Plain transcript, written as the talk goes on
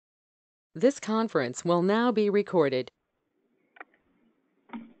This conference will now be recorded.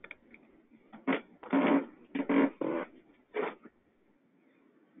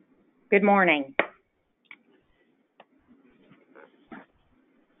 Good morning.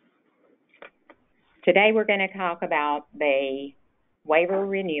 Today we're going to talk about the waiver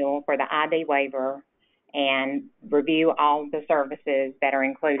renewal for the ID waiver and review all the services that are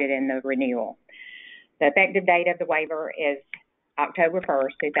included in the renewal. The effective date of the waiver is October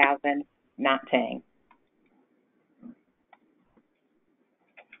 1st, 2019.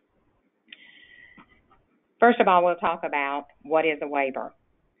 First of all, we'll talk about what is a waiver.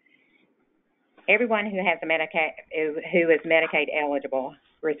 Everyone who has who is Medicaid eligible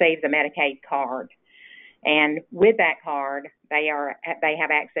receives a Medicaid card. And with that card, they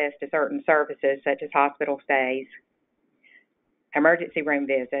have access to certain services such as hospital stays, emergency room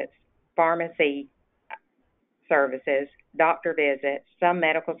visits, pharmacy services, doctor visits, some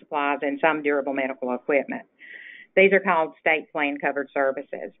medical supplies, and some durable medical equipment. These are called state plan covered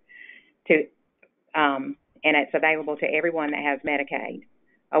services. And it's available to everyone that has Medicaid.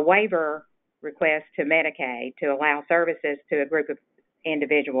 A waiver request to Medicaid to allow services to a group of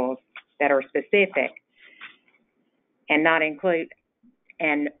individuals that are specific and not include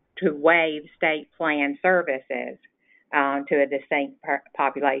and to waive state plan services to a distinct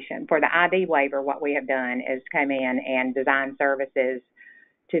population. For the ID waiver, what we have done is come in and design services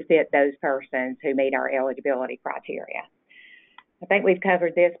to fit those persons who meet our eligibility criteria. I think we've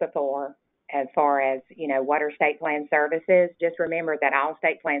covered this before as far as, what are state plan services. Just remember that all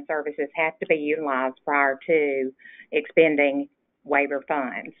state plan services have to be utilized prior to expending waiver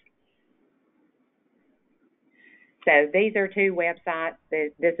funds. So these are two websites.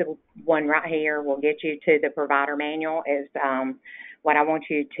 This one right here will get you to the provider manual. What I want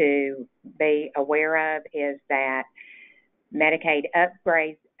you to be aware of is that Medicaid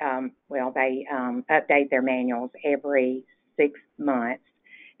upgrades, they update their manuals every 6 months.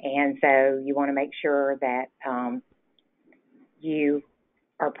 And so you want to make sure that you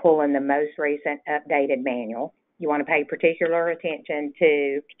are pulling the most recent updated manual. You want to pay particular attention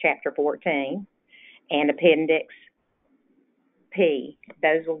to Chapter 14 and Appendix P.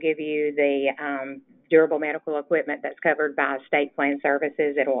 Those will give you the durable medical equipment that's covered by state plan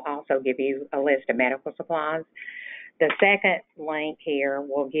services. It will also give you a list of medical supplies. The second link here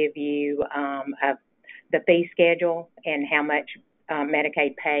will give you the fee schedule and how much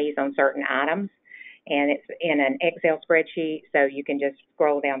Medicaid pays on certain items. And it's in an Excel spreadsheet, so you can just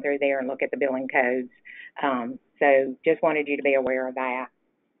scroll down through there and look at the billing codes. So just wanted you to be aware of that.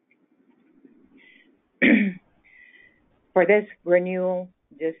 For this renewal,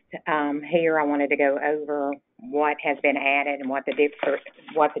 just here I wanted to go over what has been added and what the changes are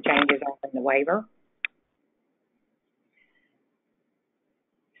in the waiver.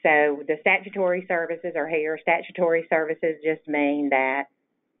 So the statutory services are here. Statutory services just mean that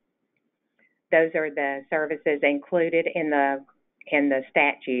those are the services included in the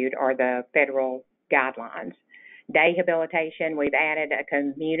statute or the federal guidelines. Day habilitation, we've added a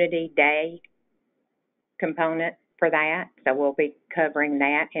community day component for that, so we'll be covering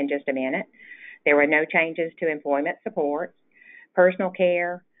that in just a minute. There were no changes to employment supports. Personal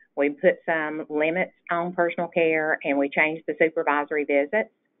care, we put some limits on personal care, and we changed the supervisory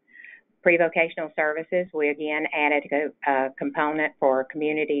visits. Pre-vocational services, we again added a component for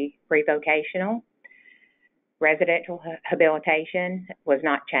community pre-vocational. Residential habilitation was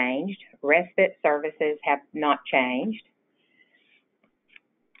not changed. Respite services have not changed.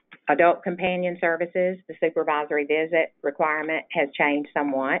 Adult companion services, the supervisory visit requirement has changed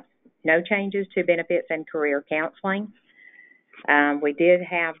somewhat. No changes to benefits and career counseling. We did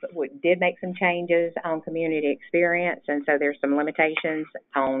make some changes on community experience, and so there's some limitations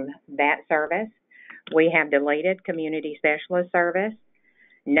on that service. We have deleted community specialist service.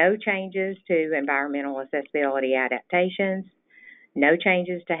 No changes to environmental accessibility adaptations. No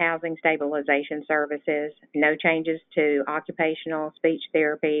changes to housing stabilization services. No changes to occupational speech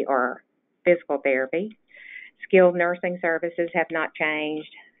therapy or physical therapy. Skilled nursing services have not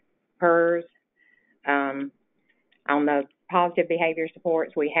changed. PERS. On the positive behavior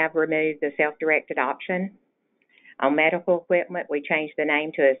supports, we have removed the self-directed option. On medical equipment, we changed the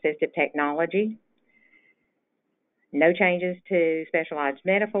name to assistive technology. No changes to specialized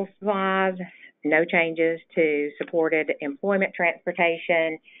medical supplies. No changes to supported employment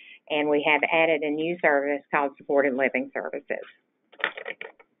transportation. And we have added a new service called supported living services.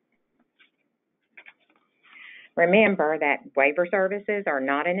 Remember that waiver services are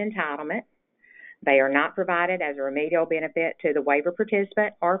not an entitlement. They are not provided as a remedial benefit to the waiver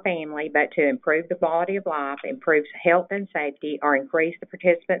participant or family, but to improve the quality of life, improve health and safety, or increase the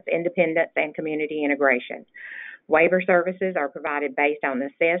participant's independence and community integration. Waiver services are provided based on the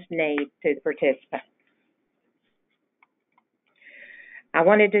assessed need to the participant. I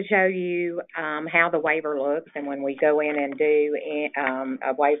wanted to show you how the waiver looks, and when we go in and do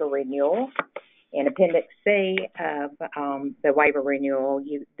a waiver renewal, in Appendix C of the waiver renewal,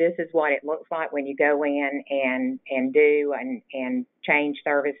 this is what it looks like when you go in and do and change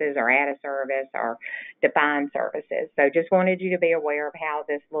services or add a service or define services. So just wanted you to be aware of how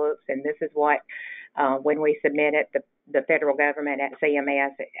this looks, and this is what, when we submit it, the federal government at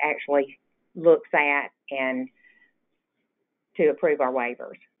CMS actually looks at and to approve our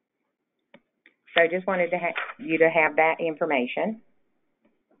waivers. So just wanted you to have that information.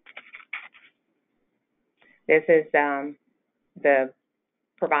 This is the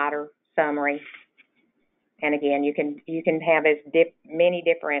provider summary, and again, you can have as many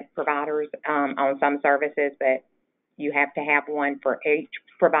different providers on some services, but you have to have one for each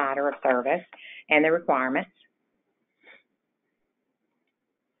provider of service and the requirements.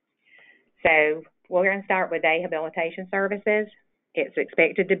 So we're going to start with day habilitation services. It's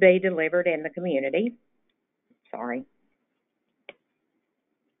expected to be delivered in the community.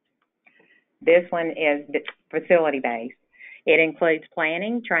 This one is facility-based. It includes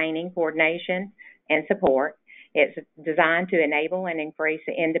planning, training, coordination, and support. It's designed to enable and increase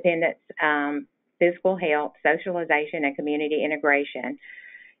independence, physical health, socialization, and community integration.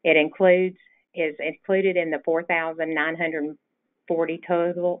 It is included in the 4,940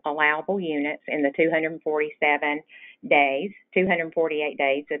 total allowable units in the 247 days, 248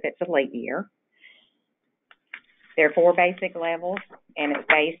 days if it's a leap year. There are 4 basic levels, and it's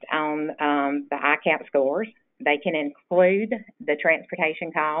based on the ICAP scores. They can include the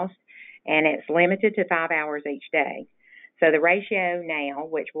transportation cost, and it's limited to 5 hours each day. So the ratio now,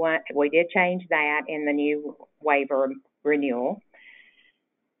 which we did change that in the new waiver renewal.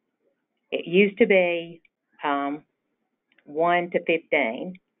 It used to be 1 to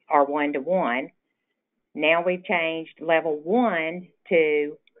 15 or 1 to 1. Now we've changed level 1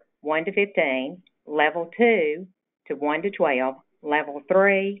 to 1 to 15, level 2 to 1 to 12, level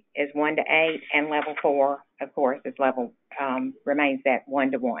 3 is 1 to 8, and level 4, of course, is remains at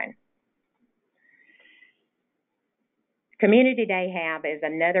 1 to 1. Community Day Hab is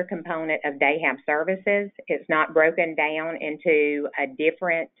another component of Day Hab services. It's not broken down into a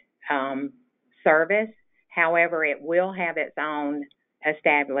different service. However, it will have its own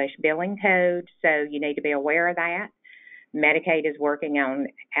established billing code, so you need to be aware of that. Medicaid is working on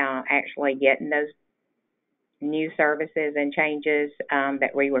actually getting those new services and changes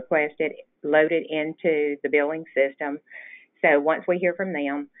that we requested loaded into the billing system. So once we hear from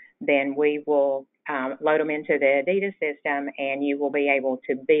them, then we will load them into the ADITA system, and you will be able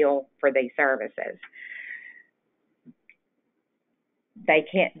to bill for these services.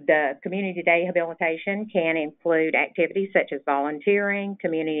 The Community Day Habilitation can include activities such as volunteering.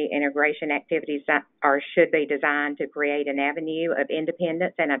 Community integration activities that should be designed to create an avenue of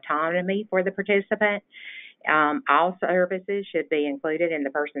independence and autonomy for the participant. All services should be included in the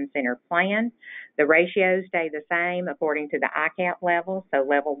person-centered plan. The ratios stay the same according to the ICAP level. So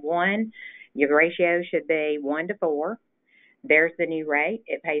level 1, your ratio should be 1 to 4. There's the new rate.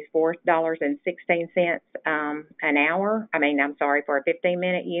 It pays $4.16 an hour. For a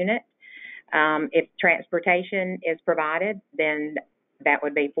 15-minute unit. If transportation is provided, then that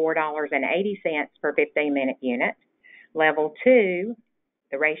would be $4.80 per 15-minute unit. Level 2,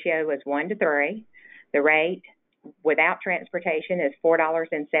 the ratio is 1 to 3. The rate without transportation is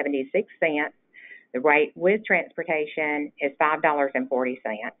 $4.76. The rate with transportation is $5.40.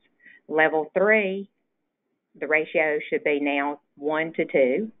 Level 3, the ratio should be now 1 to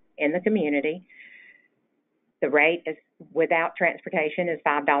 2 in the community. The rate is without transportation is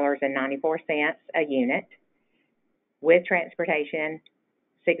 $5.94 a unit. With transportation,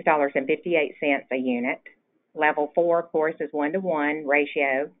 $6.58 a unit. Level 4, of course, is 1 to 1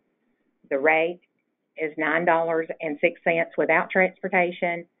 ratio. The rate is $9.06 without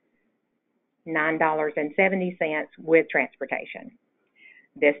transportation, $9.70 with transportation.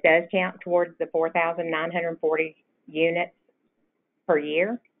 This does count towards the 4,940 units per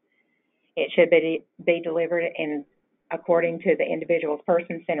year. It should be delivered according to the individual's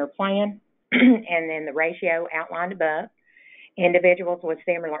person-centered plan, and then the ratio outlined above. Individuals with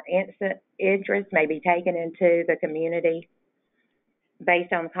similar interests may be taken into the community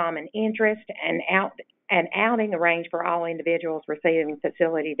based on common interest, and outing the range for all individuals receiving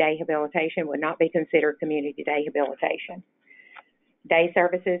facility day habilitation would not be considered community day habilitation. Day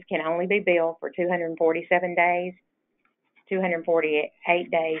services can only be billed for 247 days,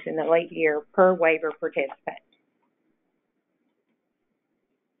 248 days in the leap year per waiver participant.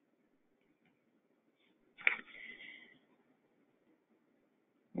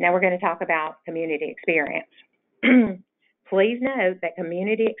 Now we're going to talk about community experience. Please note that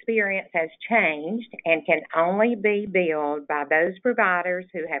community experience has changed and can only be billed by those providers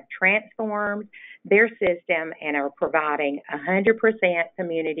who have transformed their system and are providing 100%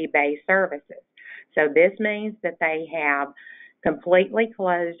 community-based services. So this means that they have completely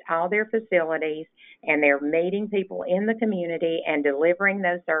closed all their facilities and they're meeting people in the community and delivering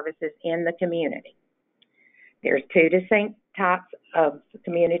those services in the community. There's two distinct types of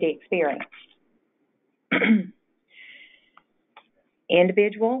community experience.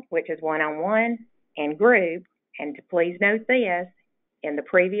 Individual, which is one-on-one, and group, and please note this, in the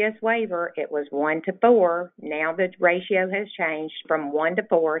previous waiver, it was 1-4. Now the ratio has changed from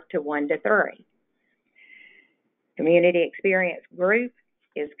 1-4 to 1-3. Community experience group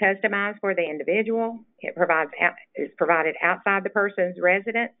is customized for the individual. It is provided outside the person's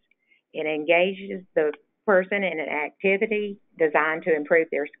residence. It engages the person in an activity designed to improve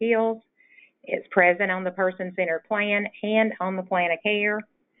their skills. It's present on the person-centered plan and on the plan of care.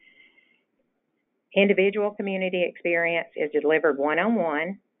 Individual community experience is delivered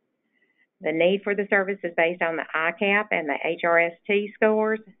one-on-one. The need for the service is based on the ICAP and the HRST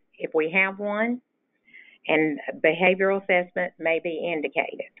scores, if we have one, and behavioral assessment may be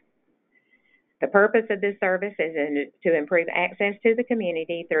indicated. The purpose of this service is to improve access to the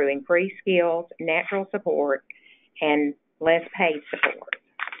community through increased skills, natural support, and less paid support.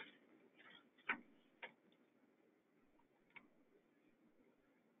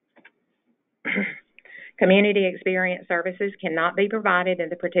 Community experience services cannot be provided in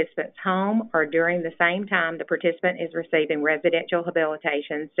the participant's home or during the same time the participant is receiving residential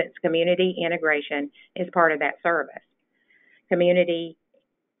habilitation, since community integration is part of that service. Community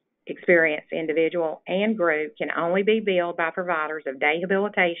experience individual and group can only be billed by providers of day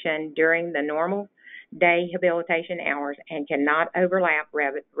habilitation during the normal day habilitation hours and cannot overlap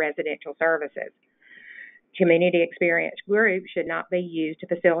residential services. Community experience group should not be used to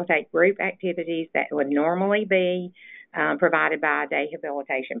facilitate group activities that would normally be provided by a day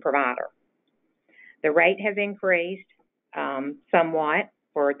habilitation provider. The rate has increased somewhat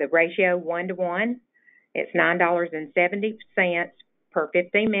for the ratio 1-to-1. It's $9.70 per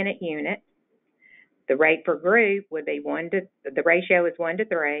 15-minute unit. The rate for group would be the ratio is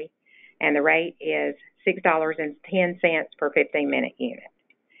 1-to-3, and the rate is $6.10 per 15-minute unit.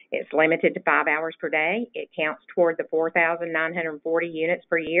 It's limited to 5 hours per day. It counts toward the 4,940 units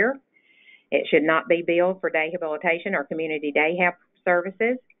per year. It should not be billed for day habilitation or community day help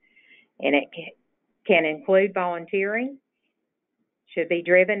services, and it can include volunteering. Should be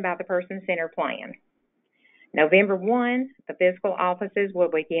driven by the person-centered plan. November 1, the fiscal offices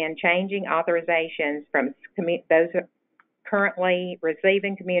will begin changing authorizations from those currently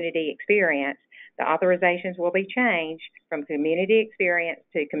receiving community experience. The authorizations will be changed from community experience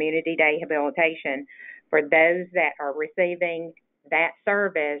to community day habilitation for those that are receiving that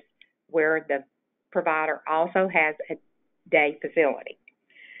service where the provider also has a day facility.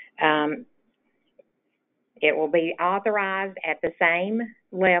 It will be authorized at the same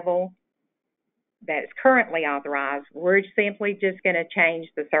level that is currently authorized. We're simply just going to change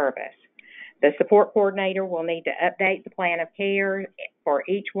the service. The support coordinator will need to update the plan of care for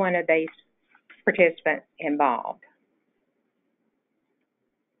each one of these participants involved.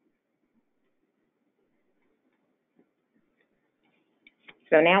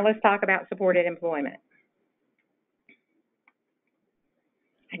 So now let's talk about supported employment.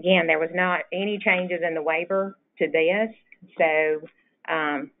 Again, there was not any changes in the waiver to this. So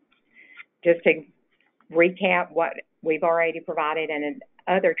just to recap what we've already provided in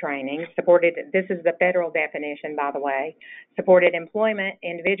other trainings, this is the federal definition, by the way. Supported employment,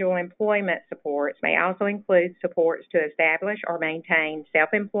 individual employment supports may also include supports to establish or maintain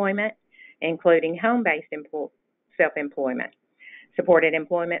self-employment, including home-based self-employment. Supported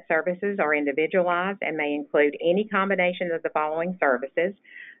employment services are individualized and may include any combination of the following services: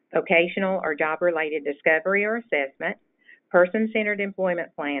 vocational or job-related discovery or assessment, person-centered employment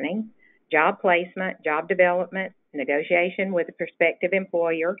planning, job placement, job development, negotiation with a prospective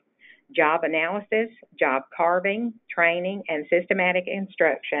employer, job analysis, job carving, training, and systematic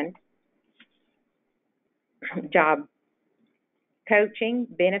instruction, job coaching,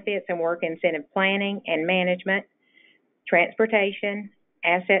 benefits and work incentive planning and management, transportation,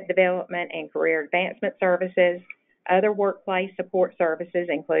 asset development and career advancement services, other workplace support services,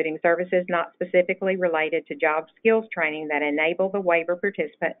 including services not specifically related to job skills training that enable the waiver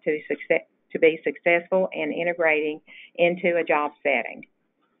participant to be successful in integrating into a job setting.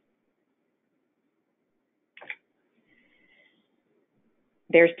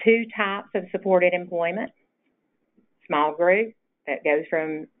 There's two types of supported employment: small group, that goes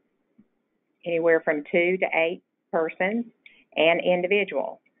from anywhere from 2 to 8 persons, and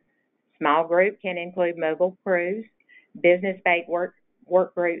individual. Small group can include mobile crews, business-based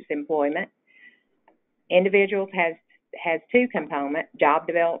work groups employment. Individuals has two components: job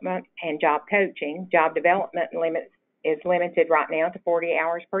development and job coaching. Job development is limited right now to 40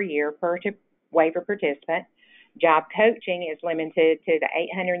 hours per year per waiver participant. Job coaching is limited to the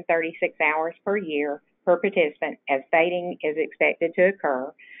 836 hours per year per participant, as fading is expected to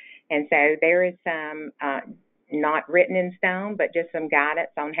occur. And so there is some, not written in stone, but just some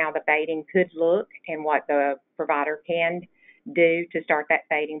guidance on how the fading could look and what the provider can do to start that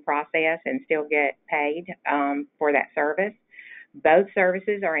fading process and still get paid for that service. Both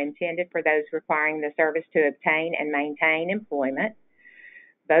services are intended for those requiring the service to obtain and maintain employment.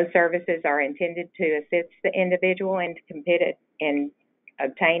 Both services are intended to assist the individual in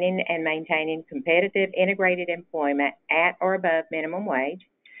obtaining and maintaining competitive integrated employment at or above minimum wage.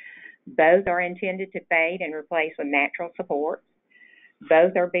 Both are intended to fade and replace with natural supports.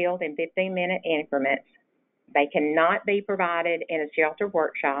 Both are billed in 15-minute increments. They cannot be provided in a shelter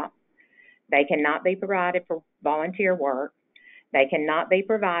workshop. They cannot be provided for volunteer work. They cannot be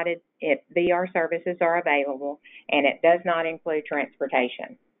provided if VR services are available, and it does not include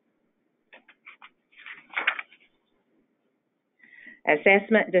transportation.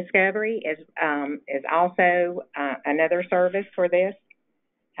 Assessment discovery is also another service for this,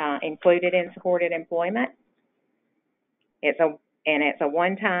 included in supported employment. It's a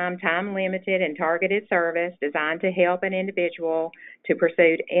one-time, time-limited, and targeted service designed to help an individual to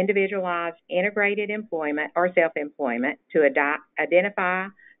pursue individualized, integrated employment or self-employment, to identify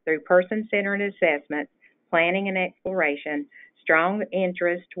through person-centered assessments, planning and exploration, strong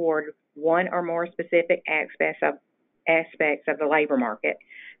interest toward one or more specific aspects of the labor market,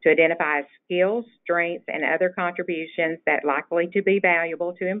 to identify skills, strengths, and other contributions that likely to be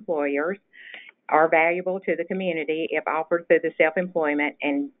valuable to employers, are valuable to the community if offered through the self-employment,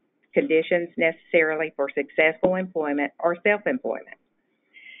 and conditions necessarily for successful employment or self-employment.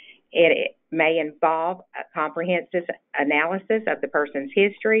 It may involve a comprehensive analysis of the person's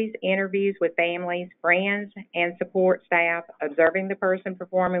histories, interviews with families, friends, and support staff, observing the person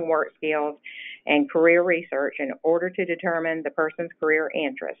performing work skills, and career research in order to determine the person's career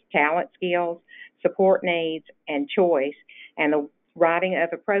interests, talent, skills, support needs, and choice, and the writing of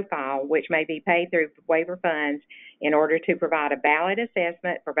a profile, which may be paid through waiver funds, in order to provide a valid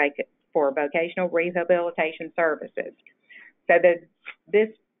assessment for vocational rehabilitation services. So this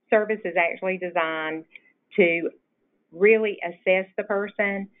service is actually designed to really assess the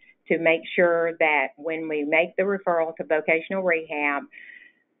person, to make sure that when we make the referral to vocational rehab,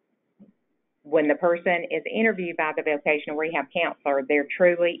 when the person is interviewed by the vocational rehab counselor, they're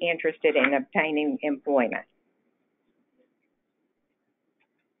truly interested in obtaining employment.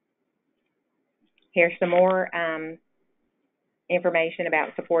 Here's some more information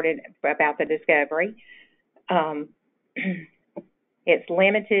about the discovery. It's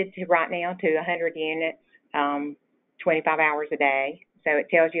limited to right now to 100 units, 25 hours a day. So it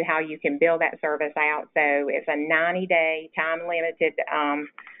tells you how you can build that service out. So it's a 90-day time-limited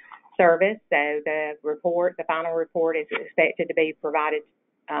service. So the final report is expected to be provided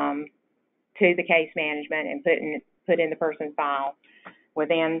to the case management and put in the person's file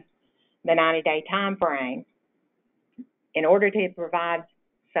within the 90-day time frame. In order to provide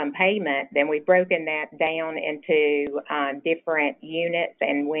some payment, then we've broken that down into different units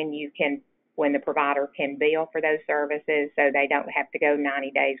and when the provider can bill for those services, so they don't have to go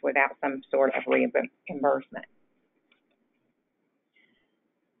 90 days without some sort of reimbursement.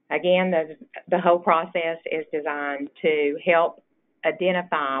 Again, the whole process is designed to help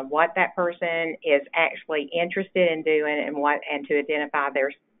identify what that person is actually interested in doing and to identify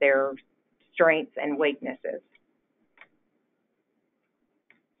their strengths and weaknesses.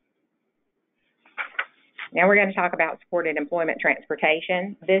 Now we're going to talk about supported employment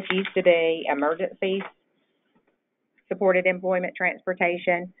transportation. This used to be emergency supported employment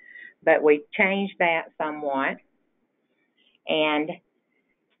transportation, but we've changed that somewhat. And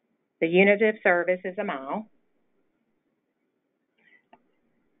the unit of service is a mile.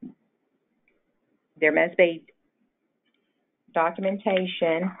 There must be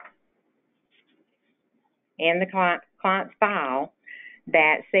documentation in the client's file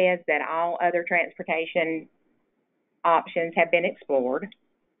that says that all other transportation options have been explored.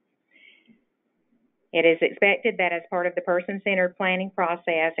 It is expected that as part of the person-centered planning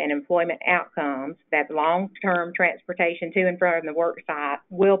process and employment outcomes, that long-term transportation to and from the work site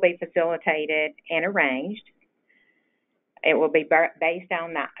will be facilitated and arranged. It will be based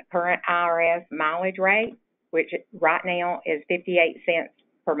on the current IRS mileage rate, which right now is 58 cents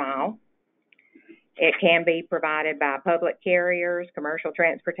per mile. It can be provided by public carriers, commercial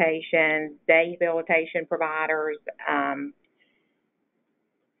transportation, day habilitation providers,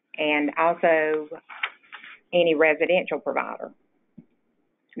 and also any residential provider.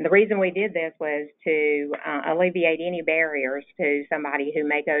 And the reason we did this was to alleviate any barriers to somebody who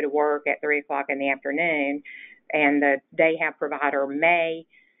may go to work at 3 o'clock in the afternoon, and the day hab provider may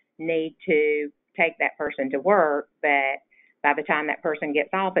need to take that person to work, but by the time that person gets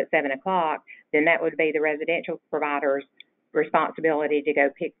off at 7 o'clock, then that would be the residential provider's responsibility to go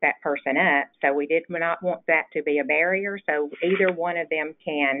pick that person up. So we did not want that to be a barrier, so either one of them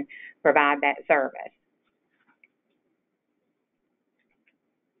can provide that service.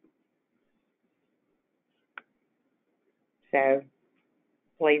 So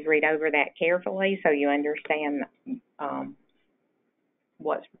please read over that carefully so you understand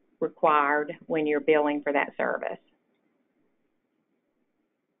what's required when you're billing for that service.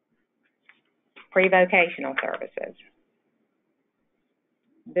 Pre-vocational services.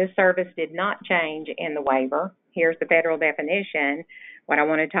 This service did not change in the waiver. Here's the federal definition. What I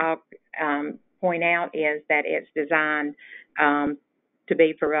want to point out is that it's designed to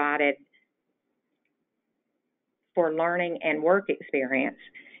be provided for learning and work experience.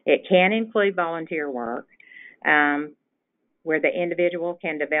 It can include volunteer work, where the individual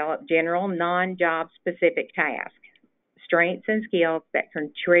can develop general, non-job specific tasks, strengths and skills that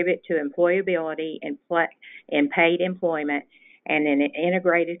contribute to employability in paid employment and in an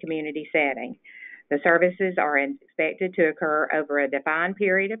integrated community setting. The services are expected to occur over a defined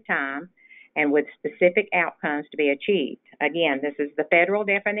period of time and with specific outcomes to be achieved. Again, this is the federal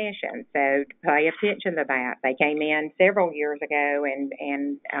definition, so pay attention to that. They came in several years ago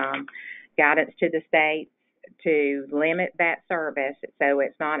and guidance to the states to limit that service, so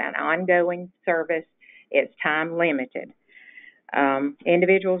it's not an ongoing service, it's time limited.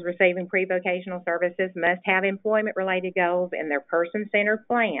 Individuals receiving pre-vocational services must have employment-related goals in their person-centered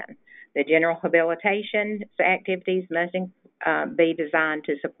plan. The general habilitation activities must be designed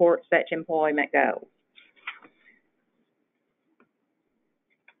to support such employment goals.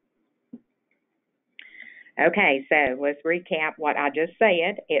 Okay, so let's recap what I just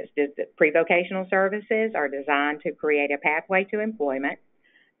said. It's just that pre-vocational services are designed to create a pathway to employment.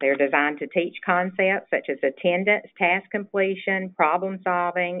 They're designed to teach concepts such as attendance, task completion, problem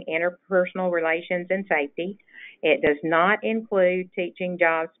solving, interpersonal relations, and safety. It does not include teaching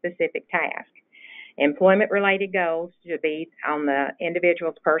job-specific tasks. Employment-related goals should be on the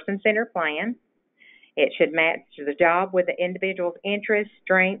individual's person-centered plan. It should match the job with the individual's interests,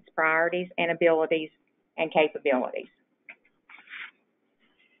 strengths, priorities, and abilities and capabilities.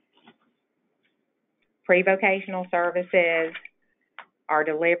 Pre-vocational services are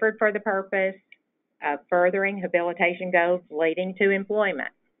delivered for the purpose of furthering habilitation goals leading to employment.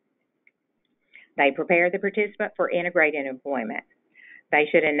 They prepare the participant for integrated employment. They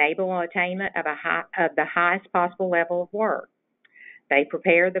should enable attainment of the highest possible level of work. They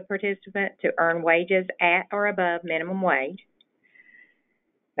prepare the participant to earn wages at or above minimum wage.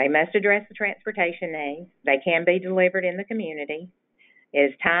 They must address the transportation needs. They can be delivered in the community.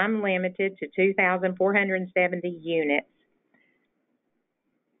 It is time limited to 2,470 units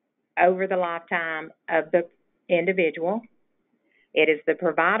over the lifetime of the individual. It is the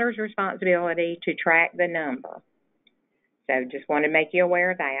provider's responsibility to track the number. So just want to make you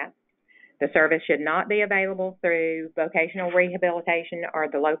aware of that. The service should not be available through vocational rehabilitation or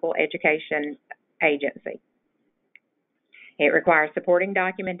the local education agency. It requires supporting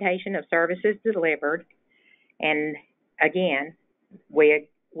documentation of services delivered. And again, we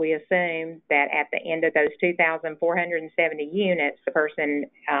assume that at the end of those 2,470 units, the person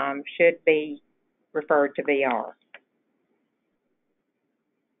should be referred to VR.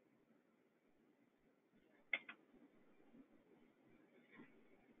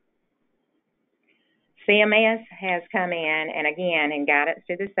 CMS has come in, and again, in guidance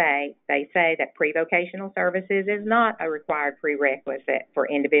to the state, they say that pre-vocational services is not a required prerequisite for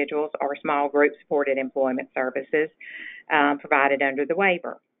individuals or small group supported employment services provided under the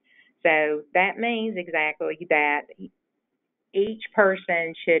waiver. So that means exactly that each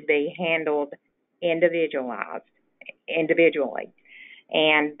person should be handled individually,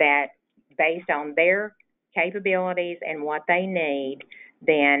 and that based on their capabilities and what they need,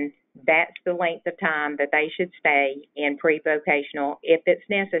 then that's the length of time that they should stay in pre-vocational if it's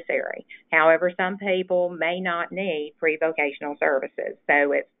necessary. However, some people may not need pre-vocational services.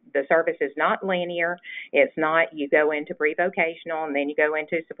 So the service is not linear. It's not you go into pre-vocational and then you go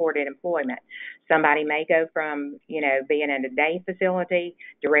into supported employment. Somebody may go from, being in a day facility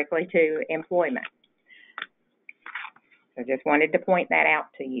directly to employment. So just wanted to point that out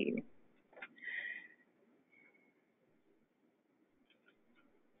to you.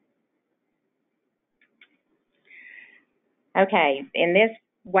 Okay, in this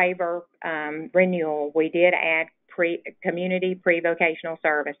waiver renewal, we did add community pre-vocational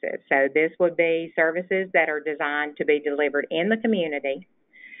services. So this would be services that are designed to be delivered in the community.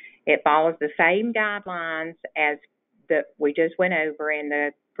 It follows the same guidelines as we just went over in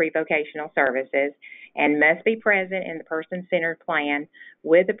the pre-vocational services and must be present in the person-centered plan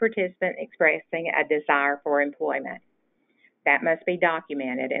with the participant expressing a desire for employment. That must be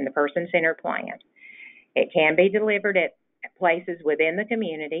documented in the person-centered plan. It can be delivered at places within the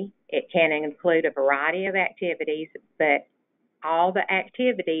community. It can include a variety of activities, but all the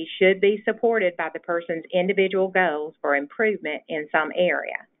activities should be supported by the person's individual goals for improvement in some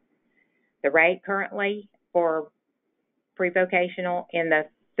area. The rate currently for pre-vocational in the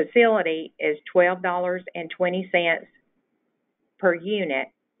facility is $12.20 per unit.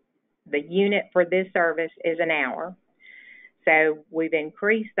 The unit for this service is an hour. So we've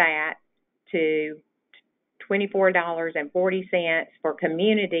increased that to $24.40 for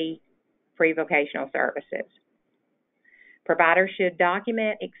community pre-vocational services. Providers should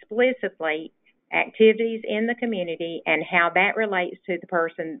document explicitly activities in the community and how that relates to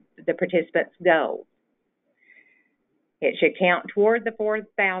the participant's goals. It should count toward the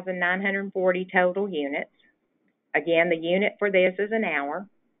 4,940 total units. Again, the unit for this is an hour.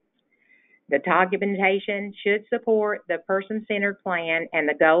 The documentation should support the person-centered plan and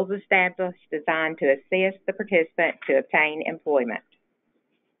the goals established designed to assist the participant to obtain employment.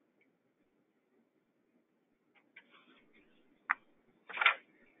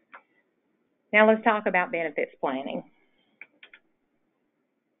 Now let's talk about benefits planning.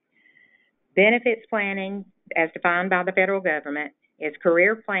 Benefits planning, as defined by the federal government, is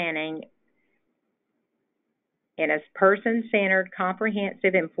career planning in a person-centered,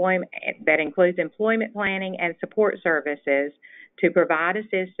 comprehensive employment that includes employment planning and support services to provide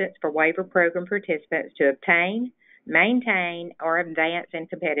assistance for waiver program participants to obtain, maintain, or advance in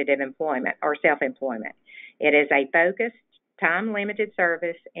competitive employment or self-employment. It is a focused, time-limited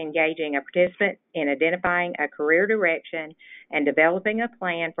service engaging a participant in identifying a career direction and developing a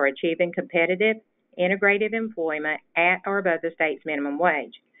plan for achieving competitive, integrative employment at or above the state's minimum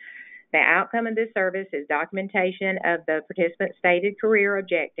wage. The outcome of this service is documentation of the participant's stated career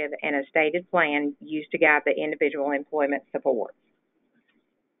objective and a stated plan used to guide the individual employment support.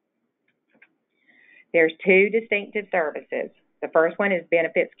 There's two distinctive services. The first one is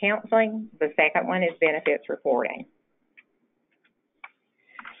benefits counseling. The second one is benefits reporting.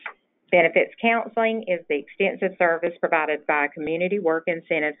 Benefits counseling is the extensive service provided by a Community Work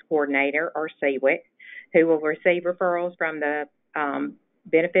Incentives Coordinator, or CWIC, who will receive referrals from the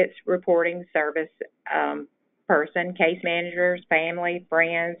benefits reporting service person, case managers, family,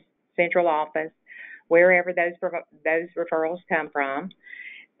 friends, central office, wherever those referrals come from.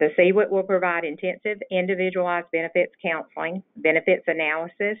 The CWIC will provide intensive individualized benefits counseling, benefits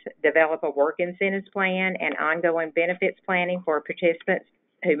analysis, develop a work incentives plan, and ongoing benefits planning for participants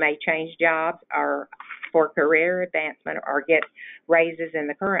who may change jobs or for career advancement or get raises in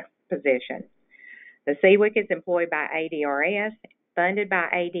the current position. The CWIC is employed by ADRS, funded by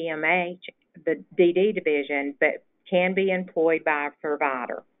ADMH, the DD division, but can be employed by a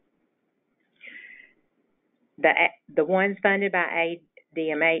provider. The ones funded by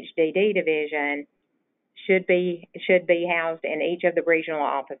ADMH DD division should be housed in each of the regional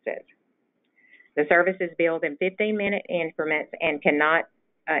offices. The service is billed in 15-minute increments and cannot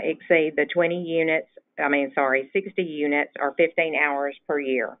exceed the 60 units or 15 hours per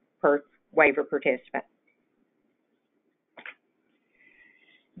year per waiver participant.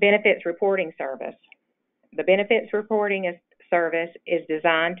 Benefits reporting service. The benefits reporting service is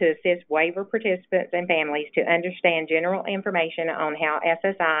designed to assist waiver participants and families to understand general information on how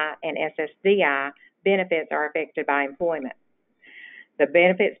SSI and SSDI benefits are affected by employment. The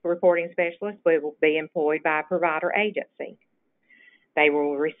benefits reporting specialist will be employed by a provider agency. They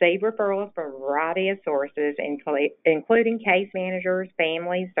will receive referrals from a variety of sources, including case managers,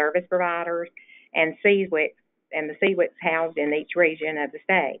 families, service providers, and CWICs, and the CWICs housed in each region of the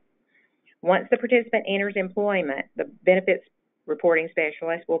state. Once the participant enters employment, the benefits reporting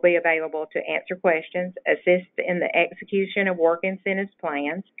specialist will be available to answer questions, assist in the execution of work incentives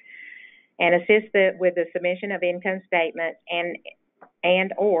plans, and assist with the submission of income statements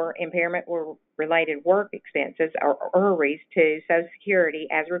and or impairment or related work expenses or IRRs to Social Security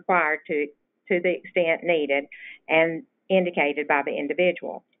as required to the extent needed and indicated by the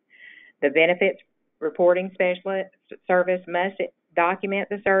individual. The benefits reporting specialist service must document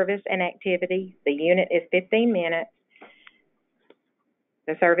the service and activity. The unit is 15 minutes.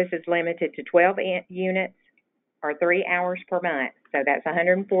 The service is limited to 12 units or 3 hours per month. So that's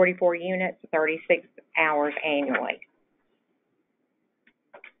 144 units, 36 hours annually.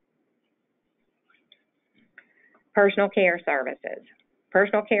 Personal care services.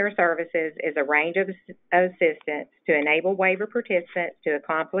 Personal care services is a range of assistance to enable waiver participants to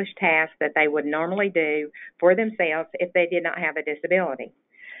accomplish tasks that they would normally do for themselves if they did not have a disability.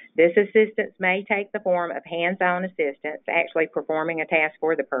 This assistance may take the form of hands-on assistance, actually performing a task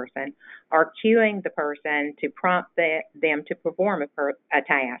for the person, or cueing the person to prompt them to perform a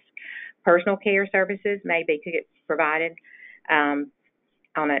task. Personal care services may be provided on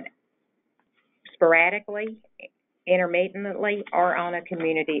a sporadically, intermittently, or on a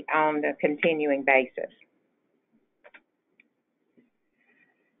continuing basis.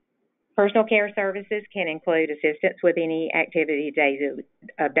 Personal care services can include assistance with any activities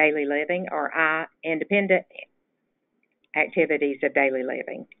of daily living or independent activities of daily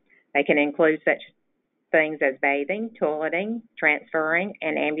living. They can include such things as bathing, toileting, transferring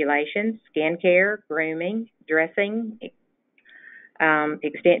and ambulation, skin care, grooming, dressing,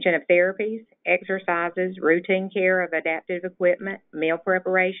 extension of therapies, exercises, routine care of adaptive equipment, meal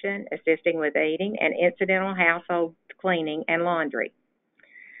preparation, assisting with eating, and incidental household cleaning and laundry.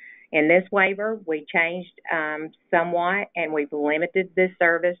 In this waiver, we changed somewhat, and we've limited this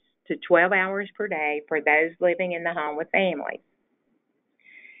service to 12 hours per day for those living in the home with families.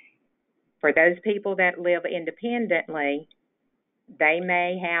 For those people that live independently, they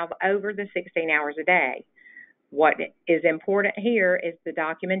may have over the 16 hours a day. What is important here is the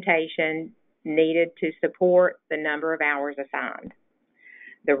documentation needed to support the number of hours assigned.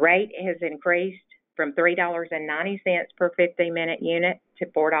 The rate has increased from $3.90 per 15-minute unit to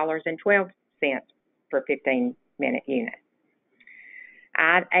 $4.12 per 15-minute unit.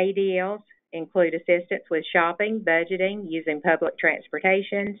 ADLs include assistance with shopping, budgeting, using public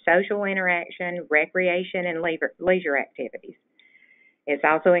transportation, social interaction, recreation, and leisure activities. It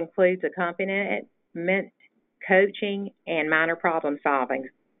also includes accompaniment, coaching, and minor problem solving.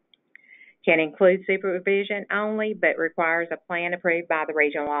 Can include supervision only, but requires a plan approved by the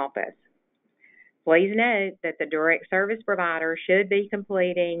regional office. Please note that the direct service provider should be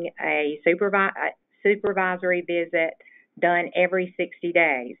completing a supervisory visit done every 60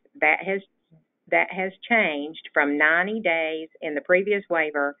 days. That has changed from 90 days in the previous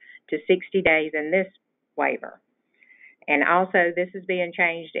waiver to 60 days in this waiver. And also, this is being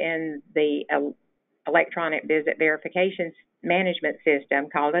changed in the electronic visit verification management system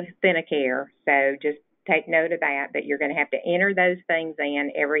called Authenticare. So just take note of that you're going to have to enter those things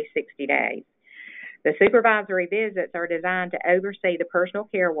in every 60 days. The supervisory visits are designed to oversee the personal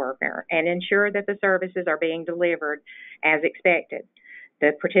care worker and ensure that the services are being delivered as expected.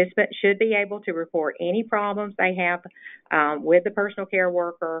 The participant should be able to report any problems they have with the personal care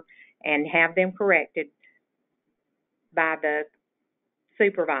worker and have them corrected by the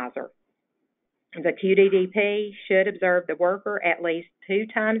supervisor. The QDDP should observe the worker at least 2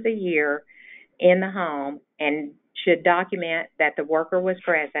 times a year in the home and should document that the worker was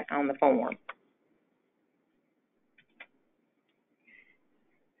present on the form.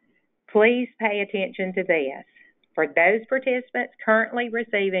 Please pay attention to this. For those participants currently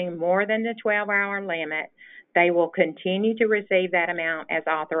receiving more than the 12-hour limit, they will continue to receive that amount as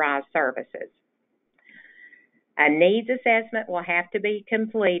authorized services. A needs assessment will have to be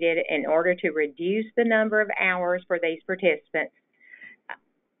completed in order to reduce the number of hours for these participants.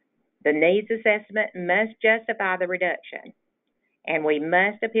 The needs assessment must justify the reduction, and we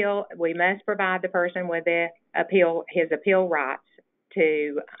must provide the person with his appeal rights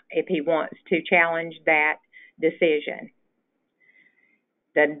if he wants to challenge that decision.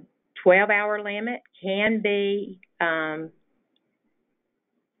 The 12-hour limit can be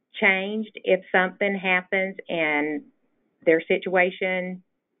changed if something happens and their situation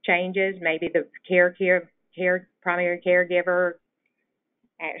changes. Maybe the primary caregiver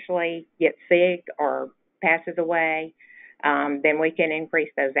actually gets sick or passes away, then we can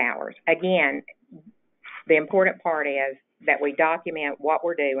increase those hours. Again, the important part is that we document what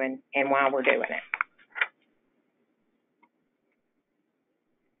we're doing and why we're doing it.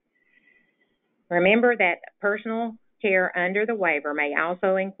 Remember that personal care under the waiver may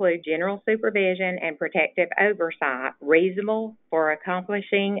also include general supervision and protective oversight reasonable for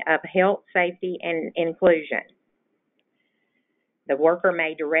accomplishing of health, safety, and inclusion. The worker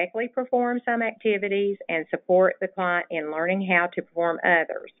may directly perform some activities and support the client in learning how to perform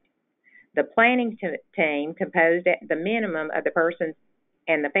others. The planning team, composed at the minimum of the person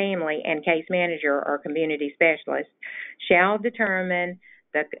and the family and case manager or community specialist, shall determine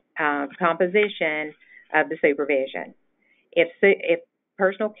the composition of the supervision. If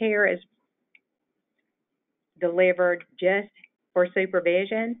personal care is delivered just for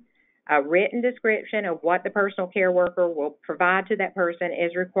supervision, a written description of what the personal care worker will provide to that person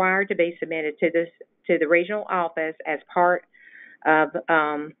is required to be submitted to the regional office as part of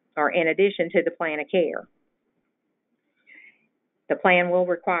or in addition to the plan of care. The plan will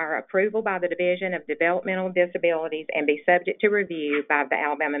require approval by the Division of Developmental Disabilities and be subject to review by the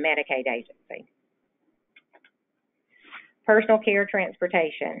Alabama Medicaid Agency. Personal care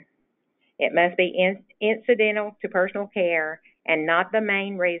transportation. It must be incidental to personal care and not the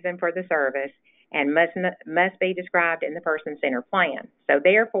main reason for the service, and must be described in the person-centered plan. So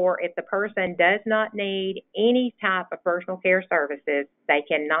therefore, if the person does not need any type of personal care services, they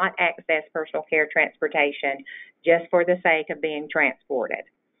cannot access personal care transportation just for the sake of being transported.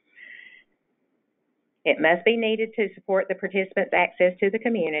 It must be needed to support the participant's access to the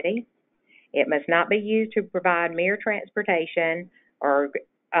community. It must not be used to provide mere transportation, or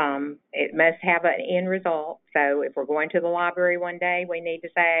it must have an end result. So if we're going to the library one day, we need to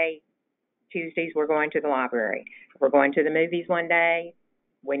say, Tuesdays we're going to the library. If we're going to the movies one day,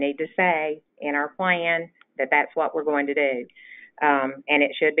 we need to say in our plan that that's what we're going to do. And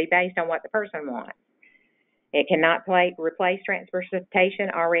it should be based on what the person wants. It cannot replace transportation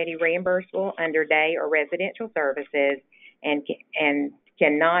already reimbursable under day or residential services, and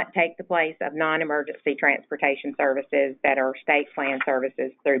cannot take the place of non-emergency transportation services that are state plan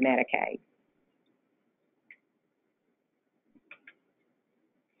services through Medicaid.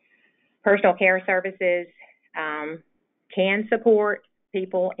 Personal care services can support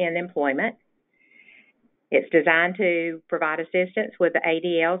people in employment. It's designed to provide assistance with the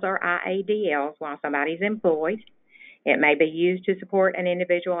ADLs or IADLs while somebody's employed. It may be used to support an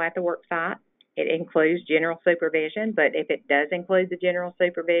individual at the work site. It includes general supervision, but if it does include the general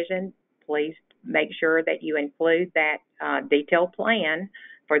supervision, please make sure that you include that detailed plan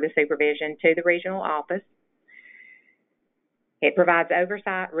for the supervision to the regional office. It provides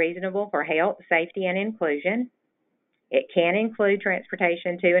oversight reasonable for health, safety, and inclusion. It can include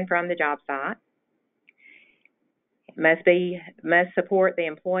transportation to and from the job site. It must support the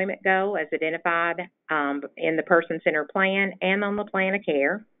employment goal as identified in the person-centered plan and on the plan of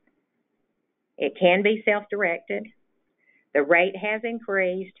care. It can be self-directed. The rate has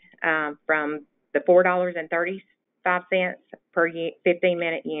increased from the $4.35 per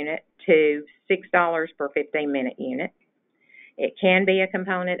 15-minute unit to $6 per 15-minute unit. It can be a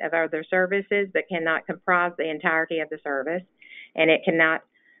component of other services but cannot comprise the entirety of the service, and it cannot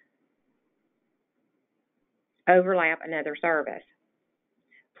overlap another service.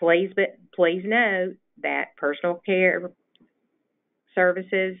 Please note that personal care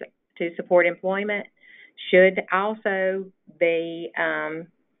services to support employment should also be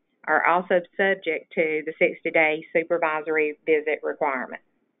are also subject to the 60-day supervisory visit requirement.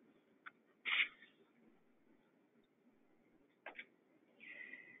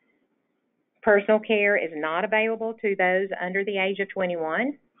 Personal care is not available to those under the age of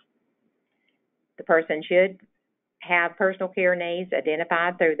 21. The person should have personal care needs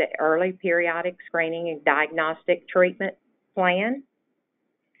identified through the early periodic screening and diagnostic treatment plan.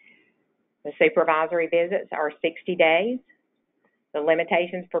 The supervisory visits are 60 days. The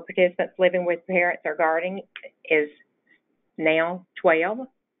limitations for participants living with parents or guardian is now 12,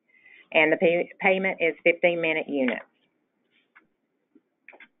 and the payment is 15-minute units.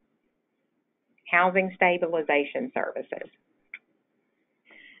 Housing stabilization services.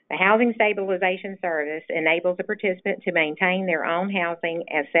 The Housing Stabilization Service enables a participant to maintain their own housing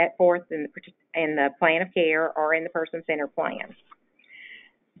as set forth in the plan of care or in the person-centered plan.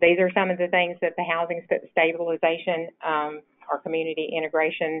 These are some of the things that the Housing Stabilization or Community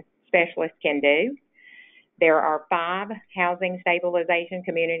Integration Specialist can do. There are 5 Housing Stabilization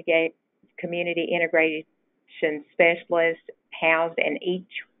Community Integration Specialists housed in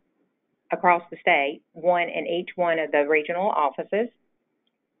across the state, one in each one of the regional offices.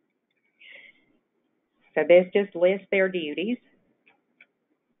 So this just lists their duties.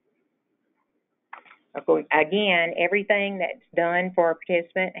 Again, everything that's done for a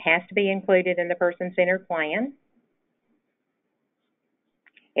participant has to be included in the person-centered plan.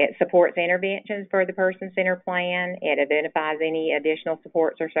 It supports interventions for the person-centered plan. It identifies any additional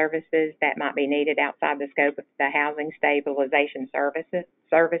supports or services that might be needed outside the scope of the housing stabilization service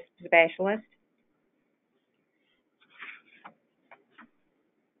specialist.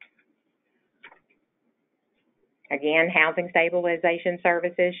 Again, housing stabilization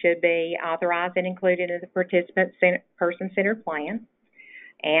services should be authorized and included in the person-centered plan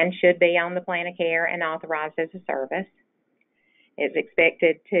and should be on the plan of care and authorized as a service. It's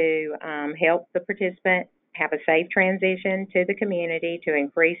expected to help the participant have a safe transition to the community to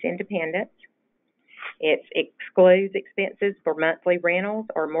increase independence. It excludes expenses for monthly rentals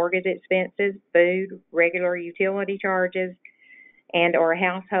or mortgage expenses, food, regular utility charges, and or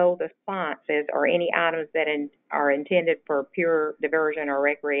household appliances or any items that are intended for pure diversion or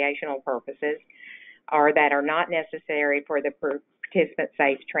recreational purposes or that are not necessary for the participant's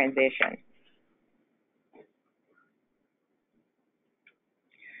safe transition.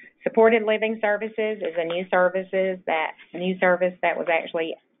 Supported living services is a new service that was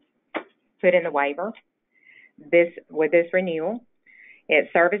actually put in the waiver with this renewal.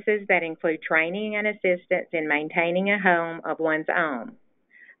 It's services that include training and assistance in maintaining a home of one's own,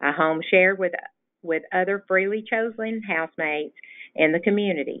 a home shared with other freely chosen housemates in the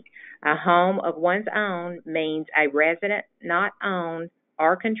community. A home of one's own means a resident not owned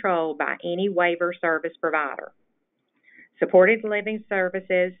or controlled by any waiver service provider. Supported living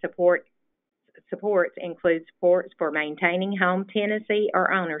services supports include supports for maintaining home tenancy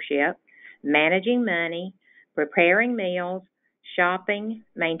or ownership, managing money, preparing meals, shopping,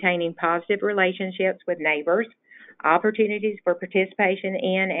 maintaining positive relationships with neighbors, opportunities for participation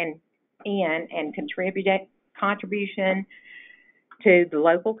in and contribution to the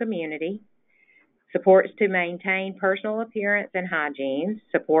local community, supports to maintain personal appearance and hygiene,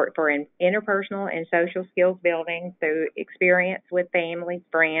 support for interpersonal and social skills building through experience with family,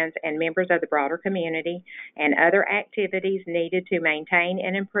 friends, and members of the broader community, and other activities needed to maintain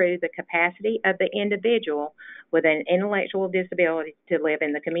and improve the capacity of the individual with an intellectual disability to live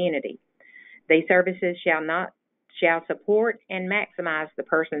in the community. These services shall support and maximize the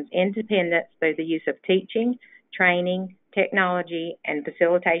person's independence through the use of teaching, training, technology, and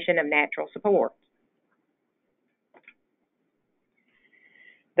facilitation of natural support.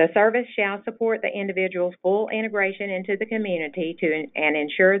 The service shall support the individual's full integration into the community and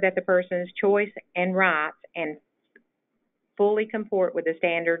ensure that the person's choice and rights and fully comport with the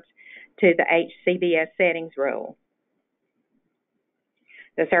standards to the HCBS settings rule.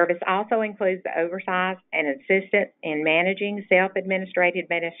 The service also includes the oversight and assistance in managing self-administrated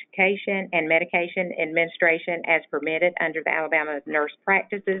medication and medication administration as permitted under the Alabama Nurse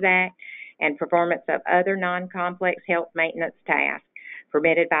Practices Act and performance of other non-complex health maintenance tasks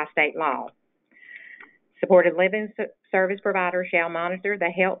permitted by state law. Supported living service providers shall monitor the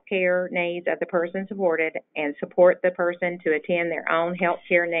health care needs of the person supported and support the person to attend their own health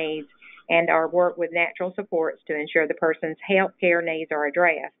care needs and or work with natural supports to ensure the person's health care needs are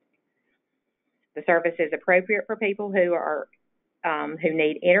addressed. The service is appropriate for people who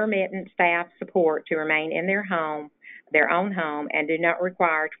need intermittent staff support to remain in their own home, and do not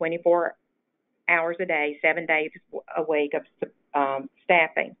require 24 hours a day, 7 days a week of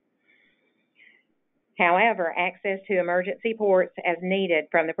staffing. However, access to emergency ports as needed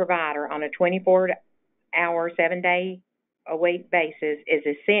from the provider on a 24-hour, 7-day-a-week basis is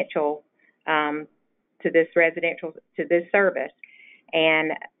essential to this service,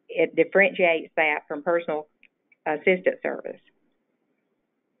 and it differentiates that from personal assisted service.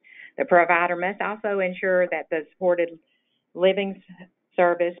 The provider must also ensure that the supported living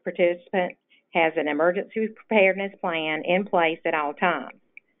service participant has an emergency preparedness plan in place at all times,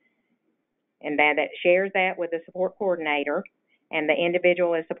 and that it shares that with the support coordinator, and the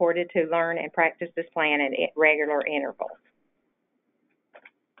individual is supported to learn and practice this plan at regular intervals.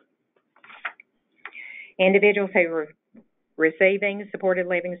 Individuals who are receiving supported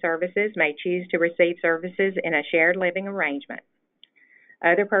living services may choose to receive services in a shared living arrangement.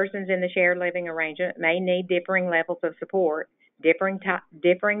 Other persons in the shared living arrangement may need differing levels of support, differing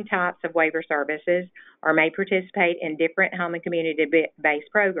types of waiver services, or may participate in different home and community-based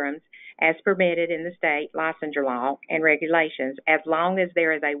programs as permitted in the state licensure law and regulations, as long as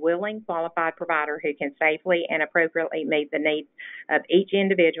there is a willing, qualified provider who can safely and appropriately meet the needs of each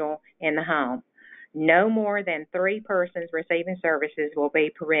individual in the home. No more than 3 persons receiving services will be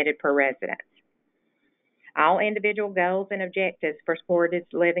permitted per residence. All individual goals and objectives for supported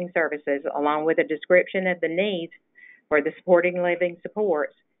living services, along with a description of the needs for the supporting living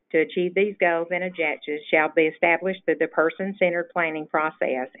supports to achieve these goals and objectives, shall be established through the person-centered planning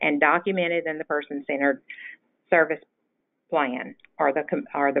process and documented in the person-centered service plan or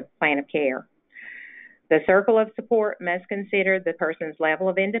the plan of care. The circle of support must consider the person's level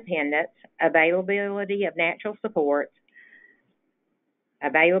of independence, availability of natural supports,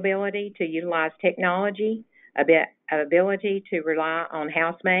 availability to utilize technology, ability to rely on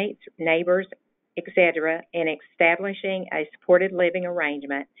housemates, neighbors, etc., in establishing a supported living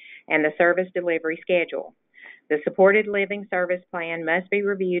arrangement, and the service delivery schedule. The supported living service plan must be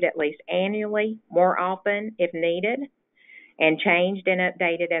reviewed at least annually, more often if needed, and changed and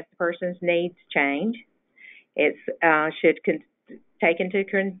updated as the person's needs change. It should take into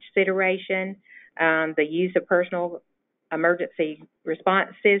consideration the use of personal emergency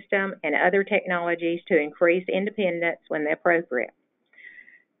response system and other technologies to increase independence when appropriate.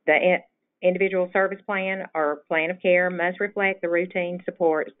 The individual service plan or plan of care must reflect the routine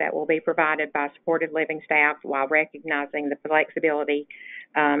supports that will be provided by supported living staff while recognizing the flexibility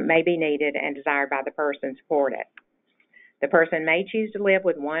may be needed and desired by the person supported. The person may choose to live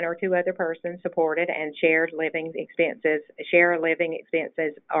with one or two other persons supported and share living expenses,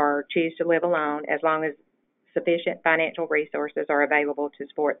 or choose to live alone as long as sufficient financial resources are available to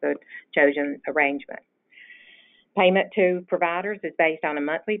support the chosen arrangement. Payment to providers is based on a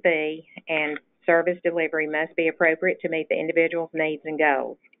monthly fee, and service delivery must be appropriate to meet the individual's needs and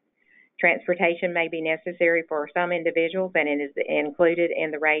goals. Transportation may be necessary for some individuals, and it is included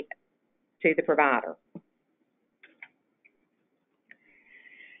in the rate to the provider.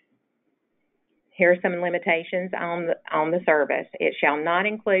 Here are some limitations on the service. It shall not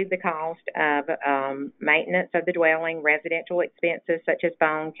include the cost of maintenance of the dwelling, residential expenses such as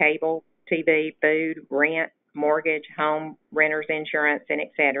phone, cable, TV, food, rent, mortgage, home renters insurance, and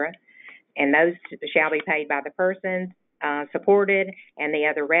etc. And those shall be paid by the person supported and the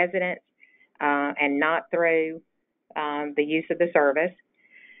other residents, and not through the use of the service.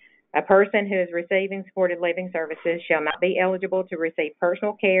 A person who is receiving supported living services shall not be eligible to receive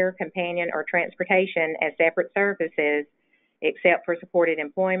personal care, companion, or transportation as separate services except for supported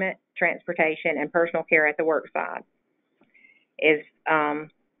employment, transportation, and personal care at the worksite.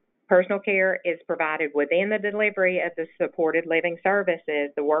 Personal care is provided within the delivery of the supported living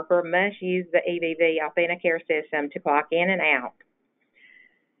services. The worker must use the EVV Authenticare system to clock in and out.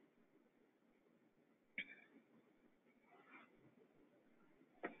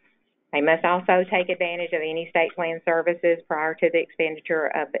 They must also take advantage of any state plan services prior to the expenditure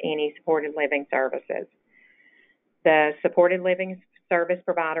of any supported living services. The supported living service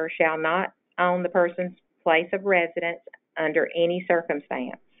provider shall not own the person's place of residence under any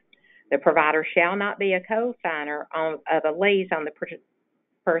circumstance. The provider shall not be a co-signer of a lease on the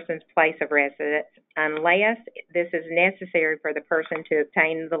person's place of residence unless this is necessary for the person to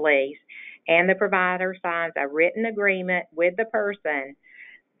obtain the lease, and the provider signs a written agreement with the person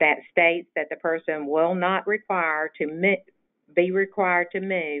that states that the person will not be required to move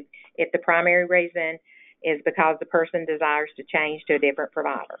if the primary reason is because the person desires to change to a different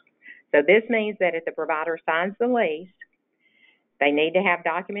provider. So this means that if the provider signs the lease, they need to have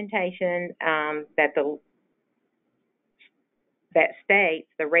documentation that states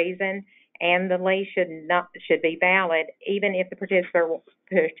the reason, and the lease should be valid even if the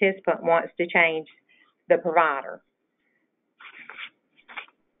participant wants to change the provider.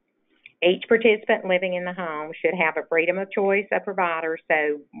 Each participant living in the home should have a freedom of choice of providers,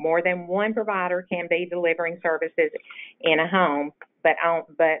 so more than one provider can be delivering services in a home, but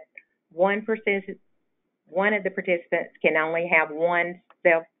one of the participants can only have one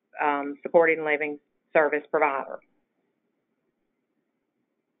self-supported living service provider.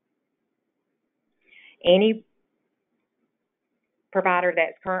 Any provider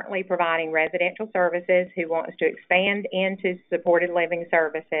that's currently providing residential services who wants to expand into supported living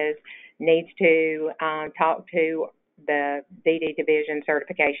services needs to talk to the DD Division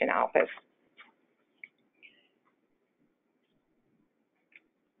Certification Office.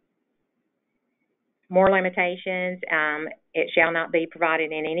 More limitations. It shall not be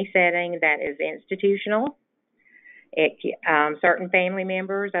provided in any setting that is institutional. Certain family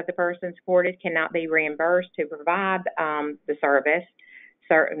members of the person supported cannot be reimbursed to provide the service.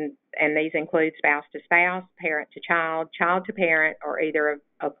 And these include spouse to spouse, parent to child, child to parent, or either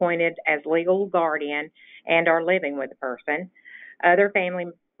appointed as legal guardian and are living with the person. Other family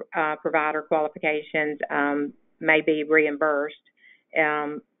provider qualifications may be reimbursed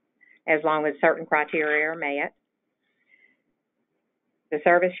as long as certain criteria are met. The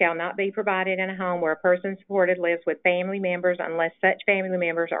service shall not be provided in a home where a person supported lives with family members unless such family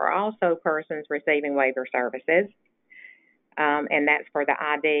members are also persons receiving waiver services. And that's for the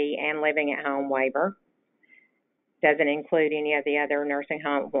ID and living at home waiver. Doesn't include any of the other nursing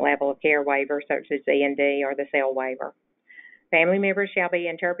home level of care waivers such as E&D or the cell waiver. Family members shall be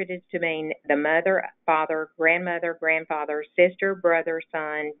interpreted to mean the mother, father, grandmother, grandfather, sister, brother,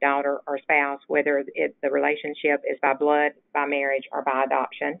 son, daughter, or spouse, whether the relationship is by blood, by marriage, or by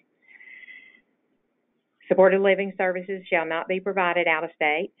adoption. Supported living services shall not be provided out of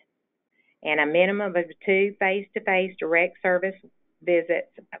state, and a minimum of 2 face-to-face direct service visits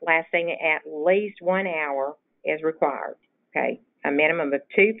lasting at least 1 hour is required. Okay, a minimum of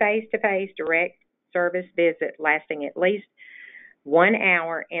 2 face-to-face direct service visits lasting at least 1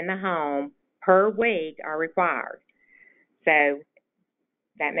 hour in the home per week are required. So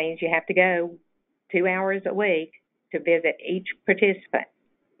that means you have to go 2 hours a week to visit each participant.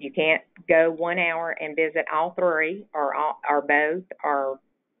 You can't go 1 hour and visit all 3 or both or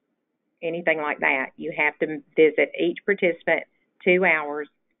anything like that. You have to visit each participant 2 hours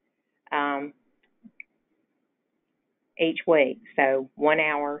each week. So 1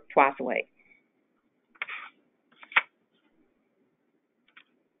 hour twice a week.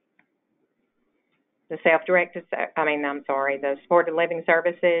 The supported living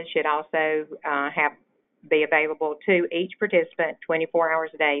services should also be available to each participant 24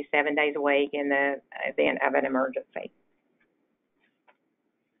 hours a day, 7 days a week in the event of an emergency.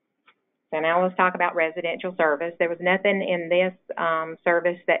 So now let's talk about residential service. There was nothing in this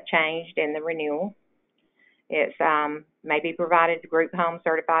service that changed in the renewal. It's may be provided to group homes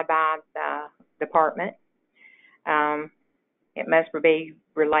certified by the department. It must be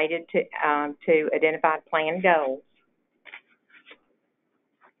related to identified plan goals.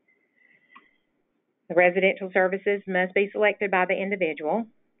 The residential services must be selected by the individual.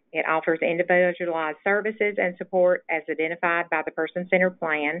 It offers individualized services and support as identified by the person-centered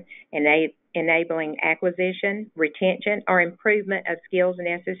plan, enabling acquisition, retention, or improvement of skills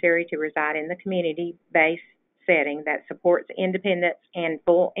necessary to reside in the community-based setting that supports independence and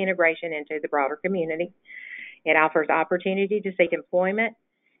full integration into the broader community. It offers opportunity to seek employment,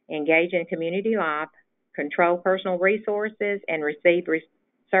 engage in community life, control personal resources, and receive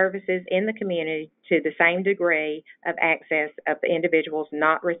services in the community to the same degree of access of the individuals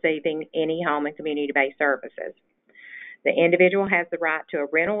not receiving any home and community-based services. The individual has the right to a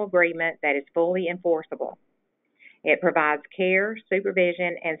rental agreement that is fully enforceable. It provides care,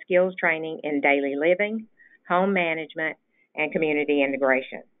 supervision, and skills training in daily living, home management, and community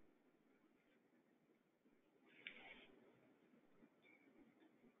integration.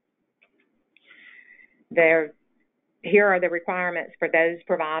 Here are the requirements for those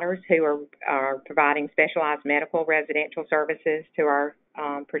providers who are providing specialized medical residential services to our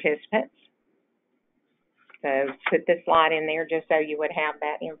participants. So put this slide in there just so you would have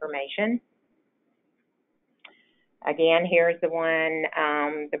that information. Again, here's the one,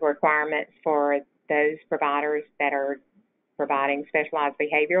 the requirements for those providers that are providing specialized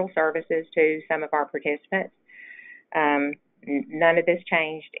behavioral services to some of our participants. None of this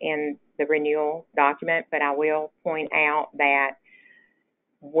changed in the renewal document, but I will point out that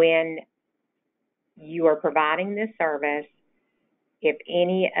when you are providing this service, if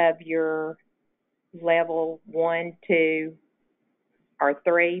any of your level 1, 2, or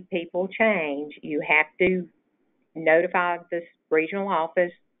 3 people change, you have to notify this regional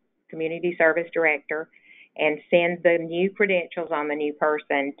office, community service director, and send the new credentials on the new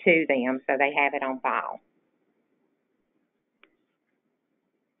person to them so they have it on file.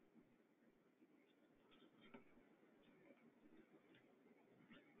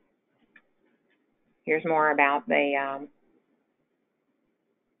 Here's more about the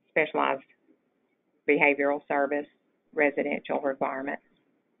specialized behavioral service residential requirements.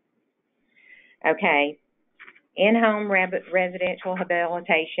 Okay, in-home residential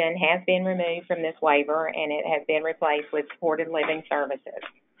habilitation has been removed from this waiver, and it has been replaced with supported living services.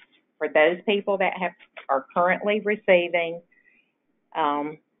 For those people that are currently receiving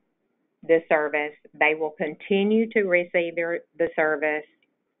this service, they will continue to receive the service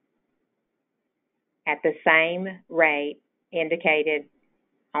at the same rate indicated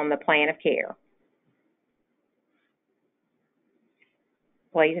on the plan of care.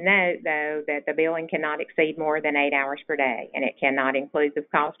 Please note, though, that the billing cannot exceed more than 8 hours per day, and it cannot include the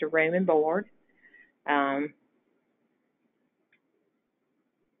cost of room and board.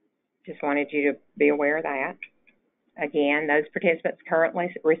 Just wanted you to be aware of that. Again, those participants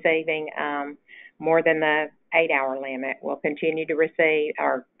currently receiving more than the 8-hour limit will continue to receive,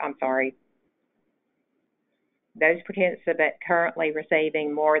 those participants currently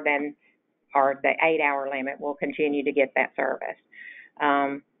receiving more than the 8-hour limit will continue to get that service.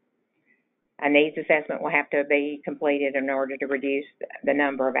 A needs assessment will have to be completed in order to reduce the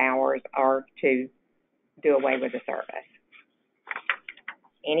number of hours or to do away with the service.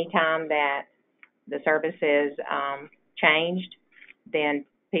 Anytime that the service is changed, then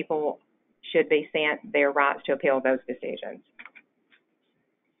people should be sent their rights to appeal those decisions.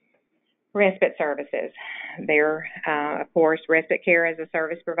 Respite services. Of course, respite care is a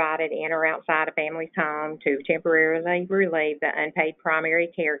service provided in or outside a family's home to temporarily relieve the unpaid primary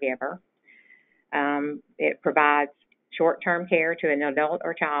caregiver. It provides short-term care to an adult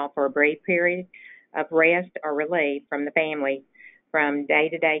or child for a brief period of rest or relief from the family from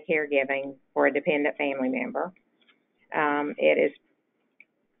day-to-day caregiving for a dependent family member. It is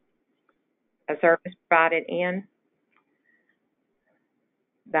a service provided in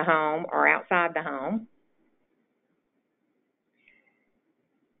the home or outside the home.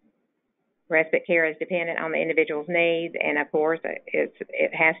 Respite care is dependent on the individual's needs, and of course,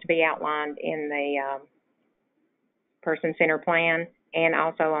 it has to be outlined in the person-centered plan and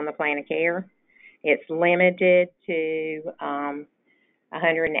also on the plan of care. It's limited to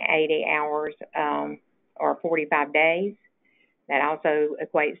 180 hours or 45 days. That also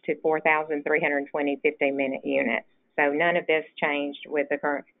equates to 4,320 15-minute units. So none of this changed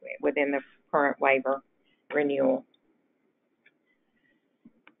within the current waiver renewal.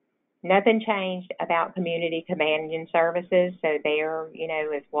 Nothing changed about community companion services. So there,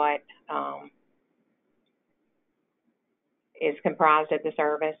 is what is comprised of the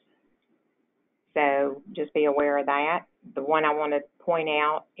service. So just be aware of that. The one I want to point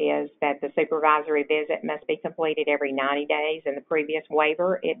out is that the supervisory visit must be completed every 90 days. In the previous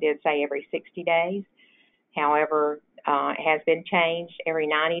waiver, it did say every 60 days. However, it has been changed every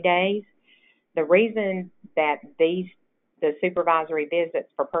 90 days. The reason that the supervisory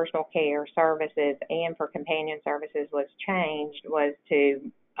visits for personal care services and for companion services was changed was to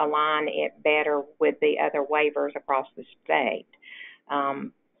align it better with the other waivers across the state.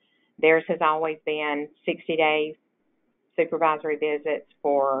 Theirs has always been 60-day supervisory visits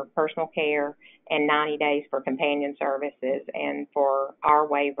for personal care and 90 days for companion services. And for our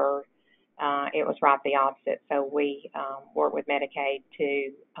waiver, it was right the opposite. So we worked with Medicaid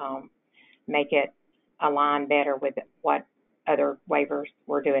to make it align better with what other waivers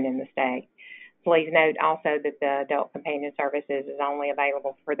were doing in the state. Please note also that the adult companion services is only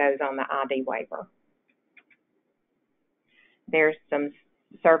available for those on the ID waiver. There's some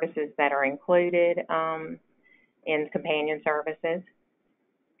services that are included in companion services.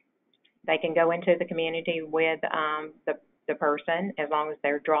 They can go into the community with the person as long as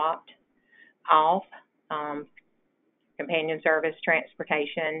they're dropped off. Companion service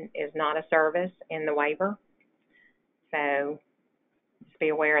transportation is not a service in the waiver, so just be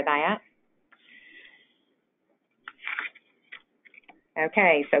aware of that.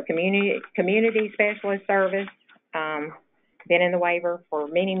 Okay, so community specialist service, been in the waiver for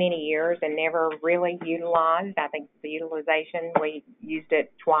many, many years and never really utilized. I think the utilization, we used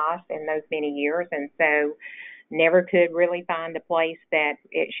it twice in those many years, and so never could really find a place that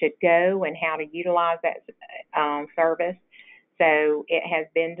it should go and how to utilize that service. So it has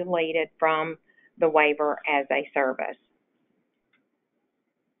been deleted from the waiver as a service.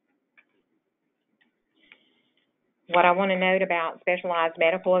 What I want to note about specialized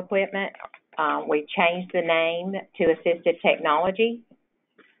medical equipment, we changed the name to assisted technology.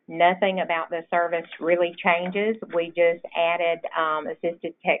 Nothing about the service really changes. We just added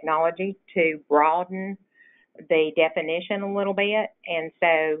assisted technology to broaden the definition a little bit. And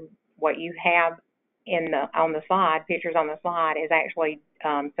so what you have on the slide, pictures on the slide, is actually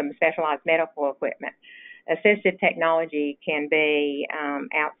some specialized medical equipment. Assisted technology can be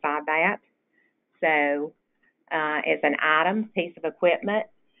outside that. So it's an item, piece of equipment,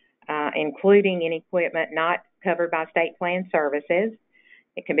 including any equipment not covered by state plan services.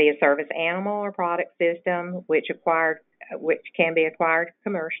 It can be a service animal or product system which can be acquired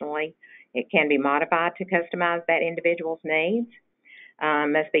commercially. It can be modified to customize that individual's needs.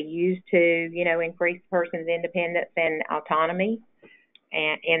 Must be used to, increase the person's independence and autonomy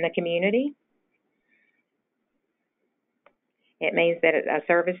in the community. It means that it's a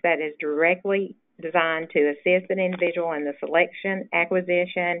service that is directly designed to assist an individual in the selection,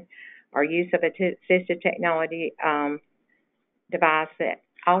 acquisition, or use of assisted technology device that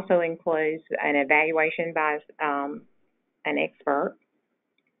also includes an evaluation by an expert.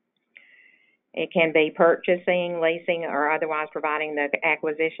 It can be purchasing, leasing, or otherwise providing the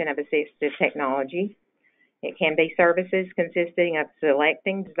acquisition of assistive technology. It can be services consisting of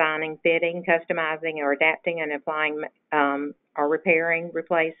selecting, designing, fitting, customizing, or adapting and applying or repairing,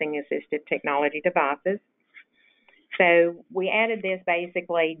 replacing assistive technology devices. So we added this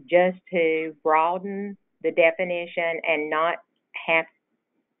basically just to broaden the definition and not have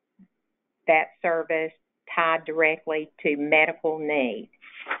that service tied directly to medical needs.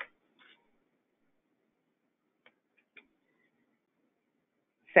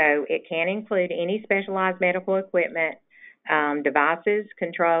 So it can include any specialized medical equipment, devices,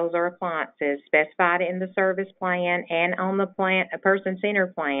 controls, or appliances specified in the service plan and on the plan, a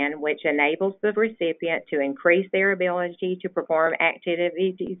person-centered plan, which enables the recipient to increase their ability to perform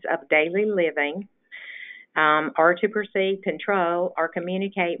activities of daily living, or to perceive, control, or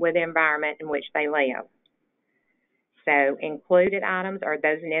communicate with the environment in which they live. So included items are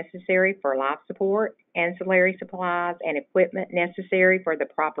those necessary for life support, ancillary supplies, and equipment necessary for the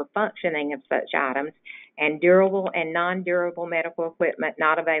proper functioning of such items, and durable and non-durable medical equipment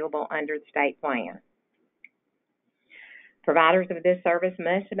not available under the state plan. Providers of this service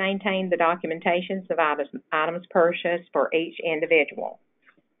must maintain the documentations of items purchased for each individual.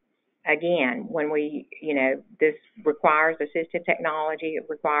 Again, when this requires assistive technology, it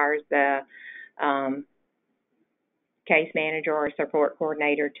requires the case manager or support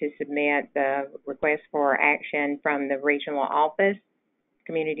coordinator to submit the request for action from the regional office,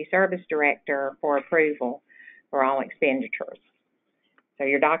 community service director for approval for all expenditures. So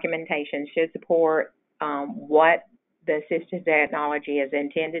your documentation should support what the assistive technology is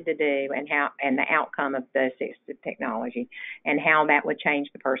intended to do and the outcome of the assistive technology and how that would change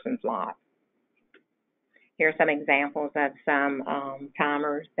the person's life. Here are some examples of some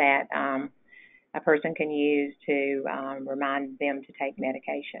timers that a person can use to remind them to take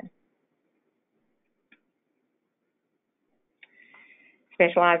medication.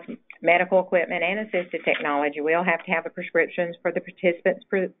 Specialized medical equipment and assistive technology will have to have a prescription for the participant's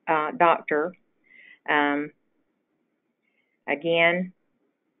doctor. Again,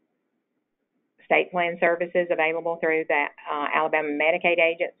 state plan services available through the Alabama Medicaid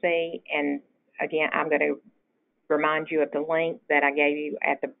Agency. And again, I'm going to remind you of the link that I gave you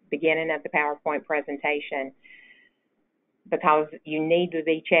at the beginning of the PowerPoint presentation, because you need to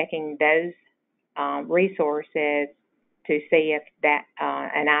be checking those resources to see if that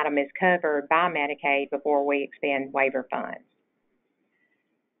an item is covered by Medicaid before we expend waiver funds.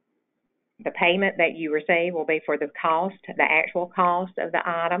 The payment that you receive will be for the cost, the actual cost of the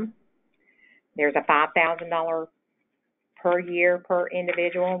item. There's a $5,000 per year per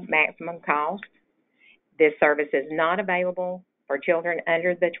individual maximum cost. This service is not available for children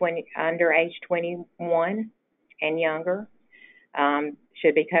under age 21 and younger.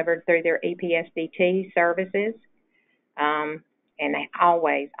 Should be covered through their EPSDT services, and they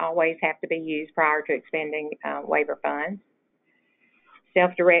always have to be used prior to expending waiver funds.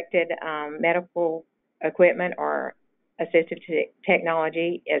 Self-directed medical equipment or assistive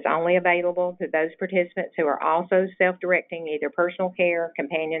technology is only available to those participants who are also self-directing either personal care,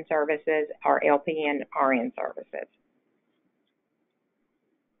 companion services, or LPN RN services.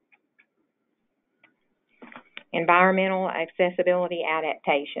 Environmental accessibility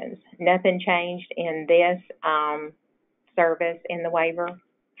adaptations. Nothing changed in this service in the waiver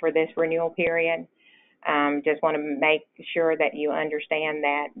for this renewal period. Just want to make sure that you understand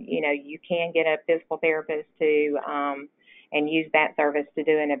that, you can get a physical therapist to and use that service to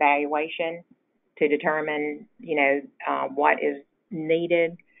do an evaluation to determine, what is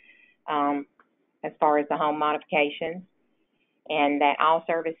needed as far as the home modifications, and that all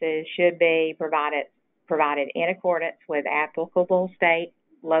services should be provided in accordance with applicable state,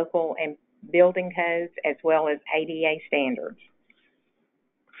 local, and building codes, as well as ADA standards.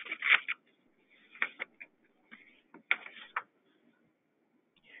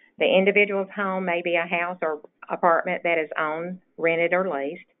 The individual's home may be a house or apartment that is owned, rented, or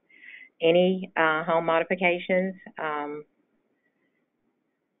leased. Any home modifications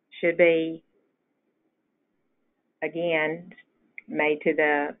should be, again, made to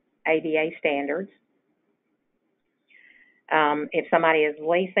the ADA standards. If somebody is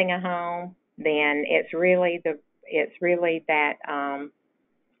leasing a home, then it's really that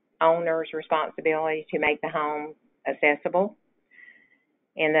owner's responsibility to make the home accessible.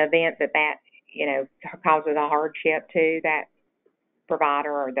 In the event that causes a hardship to that provider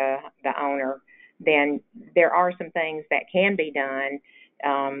or the owner, then there are some things that can be done,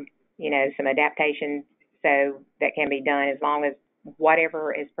 some adaptations so that can be done, as long as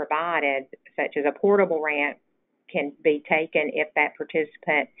whatever is provided, such as a portable ramp, can be taken if that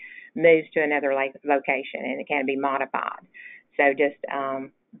participant moves to another location, and it can be modified. So just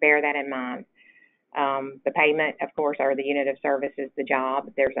bear that in mind. The payment, of course, or the unit of service is the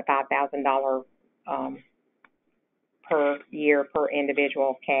job. There's a $5,000 per year per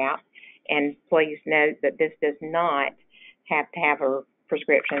individual cap. And please note that this does not have to have a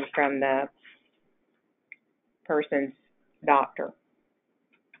prescription from the person's doctor.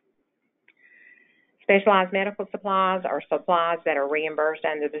 Specialized medical supplies are supplies that are reimbursed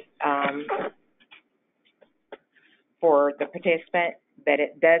under this for the participant. but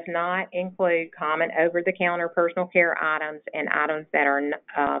it does not include common over-the-counter personal care items and items that are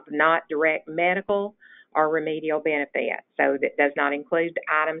of not direct medical or remedial benefit. So that does not include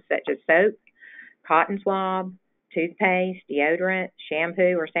items such as soap, cotton swab, toothpaste, deodorant,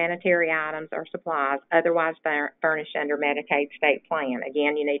 shampoo, or sanitary items or supplies otherwise furnished under Medicaid state plan.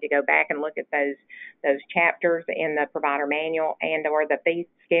 Again, you need to go back and look at those chapters in the provider manual and or the fee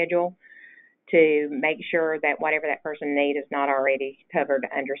schedule to make sure that whatever that person needs is not already covered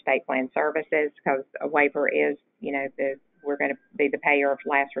under state plan services, because a waiver is, we're going to be the payer of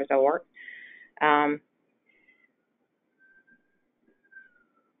last resort.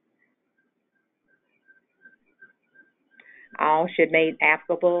 All should meet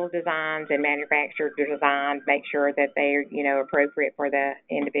applicable designs and manufacturer designs. Make sure that they're, appropriate for the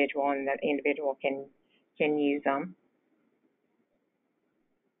individual and the individual can use them.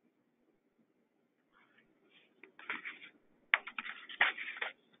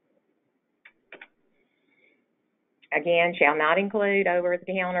 Again, shall not include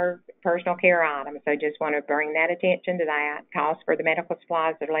over-the-counter personal care items. So just want to bring that attention to that. Costs for the medical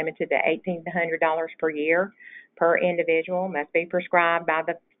supplies are limited to $1,800 per year per individual. Must be prescribed by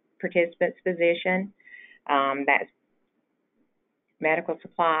the participant's physician. That medical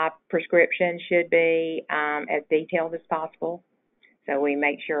supply prescription should be as detailed as possible. So we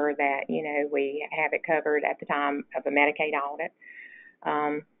make sure that, we have it covered at the time of a Medicaid audit.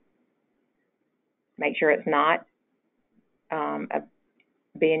 Make sure it's not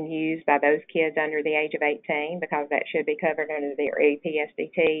being used by those kids under the age of 18, because that should be covered under their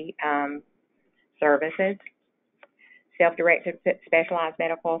EPSDT services. Self-directed specialized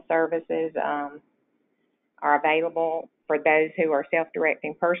medical services are available for those who are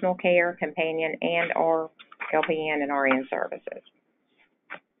self-directing personal care, companion, and or LPN and RN services.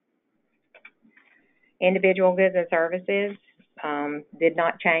 Individual goods and services did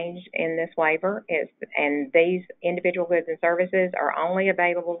not change in this waiver, and these individual goods and services are only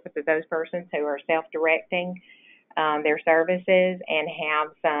available for those persons who are self-directing their services and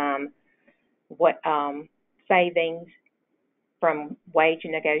have some savings from wage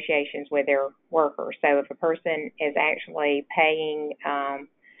negotiations with their workers. So if a person is actually paying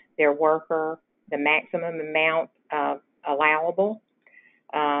their worker the maximum amount allowable,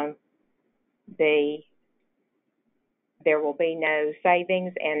 there will be no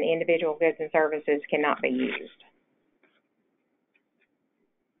savings, and individual goods and services cannot be used.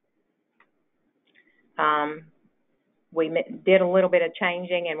 We did a little bit of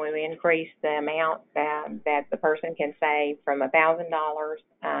changing, and we increased the amount that the person can save from $1,000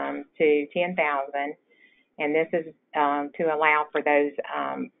 to $10,000, and this is to allow for those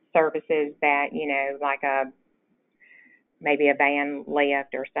services that, like maybe a van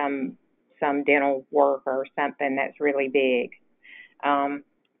lift or some dental work or something that's really big. So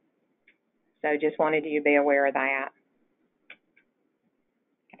just wanted you to be aware of that.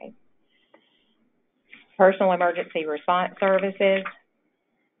 Okay. Personal emergency response services.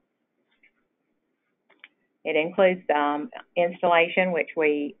 It includes installation, which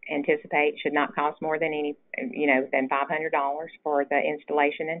we anticipate should not cost more than than $500 for the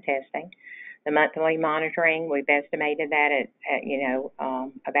installation and testing. The monthly monitoring, we've estimated that at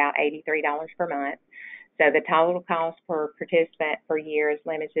about $83 per month. So the total cost per participant per year is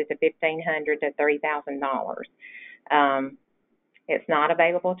limited to $1,500 to $3,000. It's not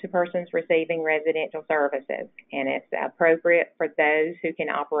available to persons receiving residential services, and it's appropriate for those who can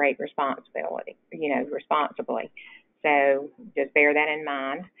operate responsibly. So just bear that in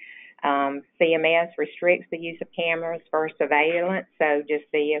mind. CMS restricts the use of cameras for surveillance, so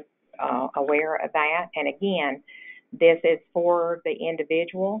just be aware of that. And again, this is for the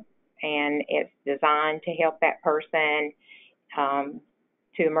individual, and it's designed to help that person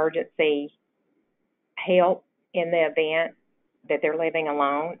to emergency help in the event that they're living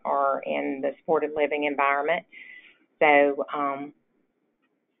alone or in the supported living environment. So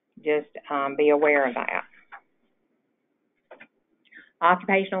just be aware of that.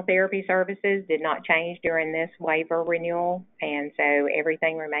 Occupational therapy services did not change during this waiver renewal, and so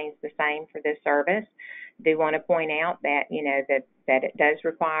everything remains the same for this service. Do want to point out that, that it does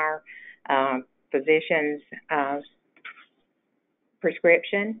require physician's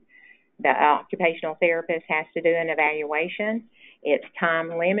prescription. The occupational therapist has to do an evaluation. It's time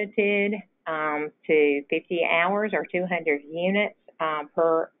limited to 50 hours or 200 units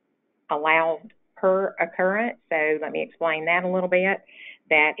allowed per occurrence. So let me explain that a little bit,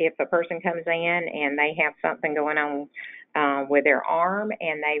 that if a person comes in and they have something going on with their arm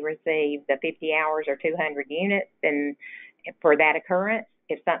and they receive the 50 hours or 200 units, then for that occurrence,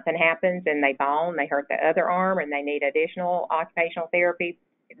 if something happens and they fall and they hurt the other arm and they need additional occupational therapy,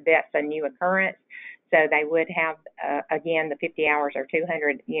 that's a new occurrence. So they would have, again, the 50 hours or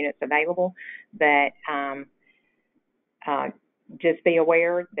 200 units available, but just be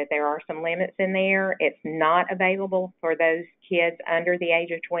aware that there are some limits in there. It's not available for those kids under the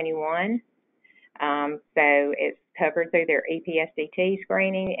age of 21. So it's covered through their EPSDT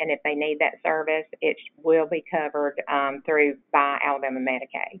screening, and if they need that service, it will be covered by Alabama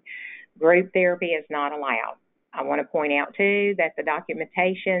Medicaid. Group therapy is not allowed. I want to point out, too, that the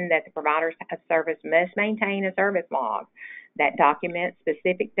documentation that the provider of service must maintain a service log that documents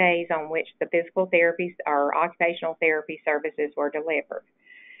specific days on which the physical therapy or occupational therapy services were delivered.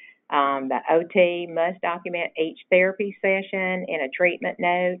 The OT must document each therapy session in a treatment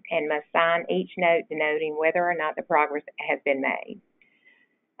note and must sign each note denoting whether or not the progress has been made.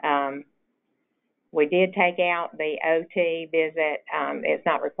 We did take out the OT visit. It's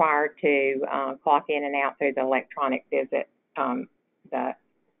not required to clock in and out through the electronic visit, the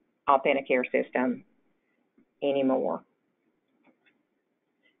Authenticare system anymore.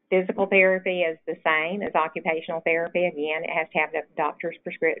 Physical therapy is the same as occupational therapy. Again, it has to have the doctor's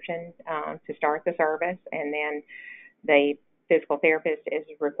prescription to start the service, and then the physical therapist is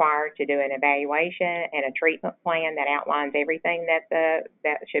required to do an evaluation and a treatment plan that outlines everything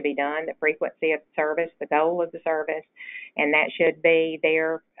that should be done, the frequency of service, the goal of the service, and that should be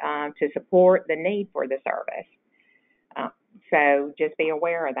there to support the need for the service. So just be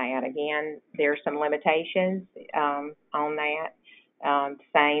aware of that. Again, there's some limitations on that.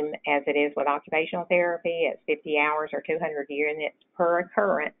 Same as it is with occupational therapy. It's 50 hours or 200 units per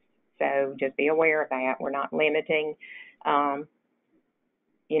occurrence. So just be aware of that. We're not limiting, the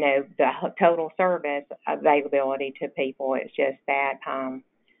total service availability to people. It's just that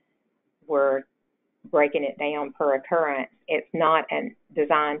we're breaking it down per occurrence. It's not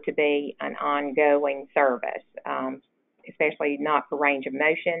designed to be an ongoing service, especially not for range of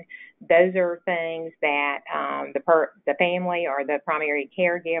motion. Those are things that the family or the primary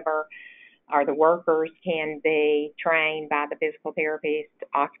caregiver or the workers can be trained by the physical therapist,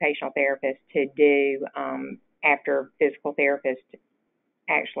 occupational therapist to do after physical therapist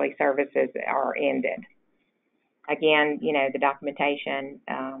actually services are ended. Again, the documentation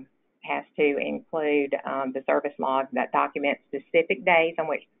has to include the service log that documents specific days on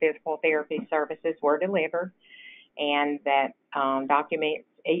which physical therapy services were delivered, and that documents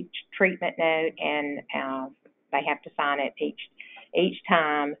each treatment note, and they have to sign it each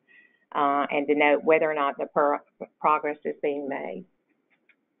time and denote whether or not the progress is being made.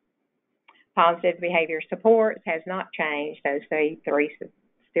 Positive behavior supports has not changed. Those three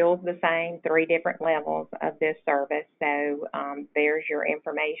still the same, 3 different levels of this service. So there's your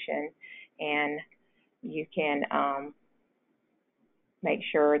information, and you can make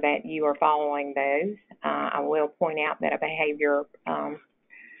sure that you are following those. I will point out that a behavior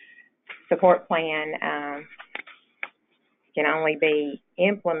support plan can only be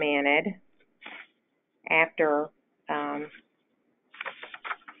implemented after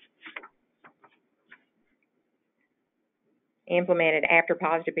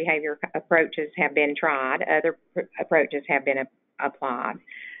positive behavior approaches have been tried. Other approaches have been applied.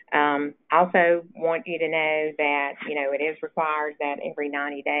 Also want you to know that, it is required that every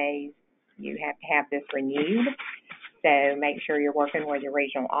 90 days you have to have this renewed. So make sure you're working with your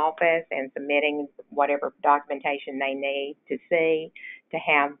regional office and submitting whatever documentation they need to see to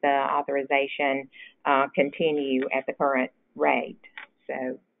have the authorization continue at the current rate.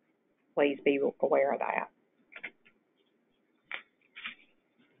 So please be aware of that.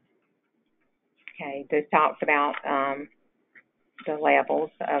 Okay, this talks about the levels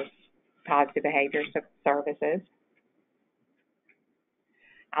of positive behavior services.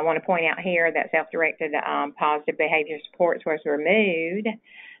 I want to point out here that self-directed positive behavior supports was removed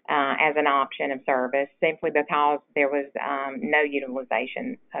as an option of service simply because there was no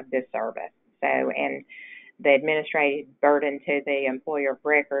utilization of this service. So, and the administrative burden to the employer of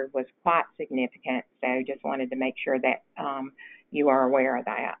record was quite significant. So just wanted to make sure that you are aware of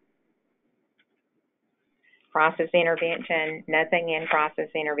that. Process intervention, nothing in process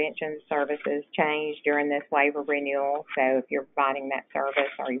intervention services changed during this waiver renewal. So if you're providing that service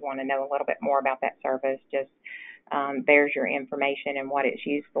or you want to know a little bit more about that service, just there's your information and what it's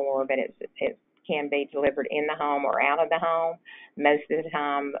used for, but it can be delivered in the home or out of the home. Most of the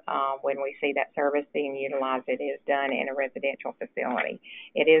time when we see that service being utilized, it is done in a residential facility.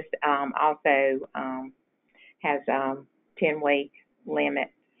 It is also has 10-week limit,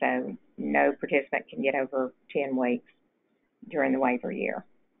 so no participant can get over 10 weeks during the waiver year.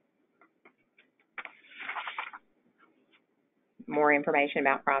 more information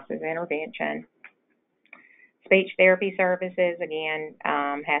about process intervention. Speech therapy services, again,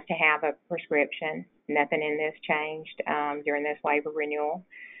 has to have a prescription. Nothing in this changed during this waiver renewal,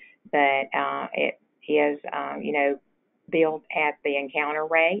 but it is, billed at the encounter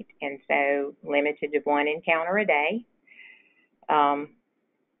rate, and so limited to 1 encounter a day.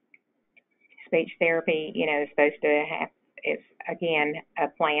 Speech therapy, is supposed to have, it's, again, a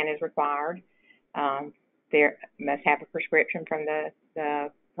plan is required. There must have a prescription from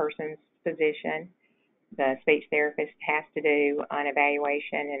the person's physician. The speech therapist has to do an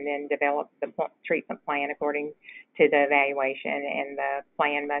evaluation and then develop the treatment plan according to the evaluation, and the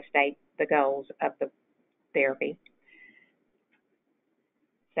plan must state the goals of the therapy.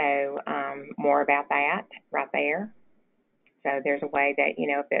 So more about that right there. So there's a way that,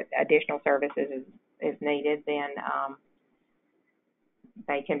 if additional services is needed, then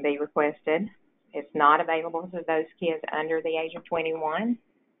they can be requested. It's not available to those kids under the age of 21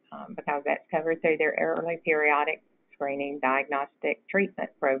 because that's covered through their early periodic screening diagnostic treatment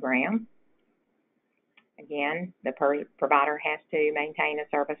program. Again, the provider has to maintain a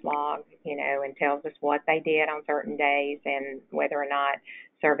service log, and tells us what they did on certain days and whether or not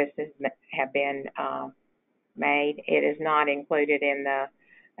services have been made. It is not included in the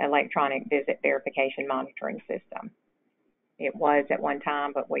electronic visit verification monitoring system. It was at one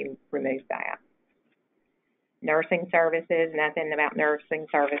time, but we removed that. Nursing services, nothing about nursing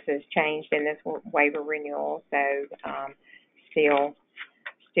services changed in this waiver renewal, so still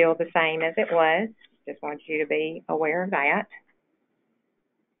the same as it was. Just want you to be aware of that.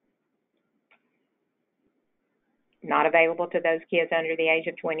 Not available to those kids under the age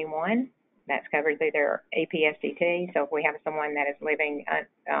of 21. That's covered through their EPSDT. So if we have someone that is living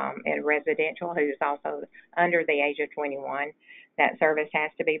in residential who is also under the age of 21, that service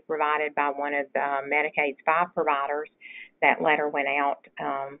has to be provided by one of Medicaid's 5 providers. That letter went out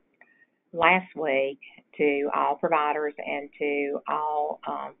last week to all providers and to all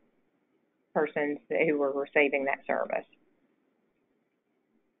persons who were receiving that service.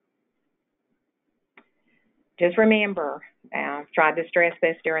 Just remember, I tried to stress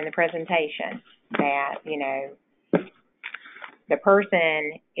this during the presentation, that, the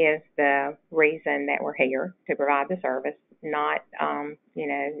person is the reason that we're here to provide the service, not,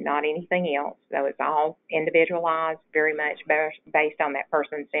 not anything else. So it's all individualized, very much based on that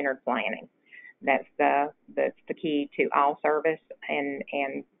person-centered planning. That's the key to all service and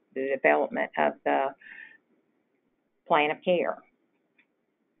the development of the plan of care.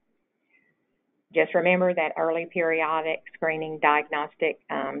 Just remember that early periodic screening diagnostic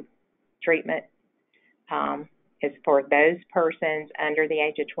treatment is for those persons under the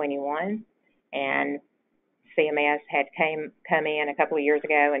age of 21, and CMS had come in a couple of years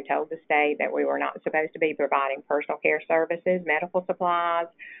ago and told the state that we were not supposed to be providing personal care services, medical supplies,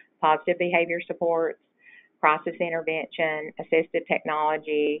 positive behavior supports, crisis intervention, assistive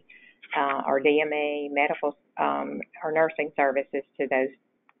technology, or DME, medical or nursing services to those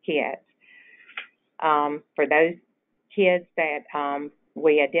kids. For those kids that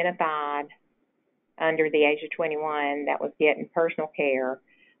we identified under the age of 21 that was getting personal care,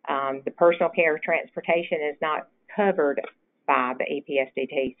 the personal care transportation is not covered by the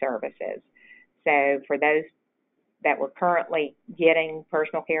EPSDT services. So for those that were currently getting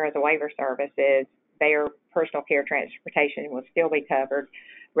personal care as a waiver services, their personal care transportation will still be covered.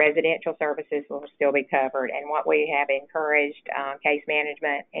 Residential services will still be covered. And what we have encouraged case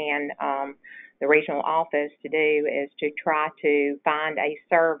management and the regional office to do is to try to find a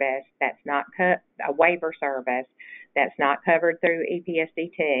service that's not a waiver service that's not covered through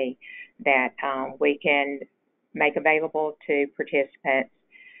EPSDT that we can make available to participants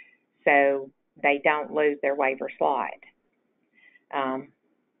so they don't lose their waiver slot.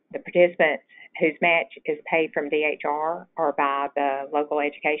 The participants whose match is paid from DHR or by the local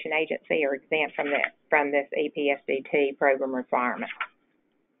education agency are exempt from this EPSDT program requirement.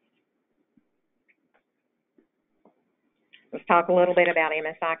 Let's talk a little bit about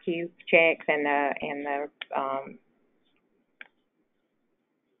MSIQ checks and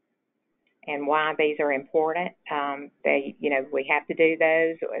why these are important. We have to do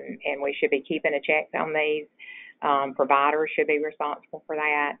those, and we should be keeping a check on these. Providers should be responsible for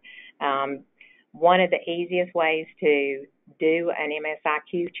that. One of the easiest ways to do an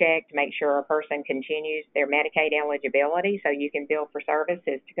MSIQ check to make sure a person continues their Medicaid eligibility so you can bill for service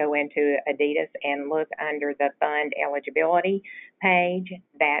is to go into Adidas and look under the fund eligibility page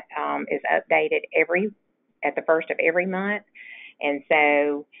that is updated at the first of every month. And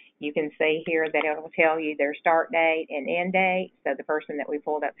so You can see here that it will tell you their start date and end date. So the person that we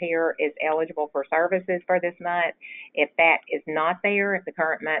pulled up here is eligible for services for this month. If that is not there, if the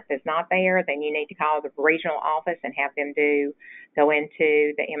current month is not there, then you need to call the regional office and have them go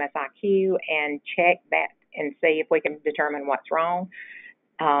into the MSIQ and check that and see if we can determine what's wrong.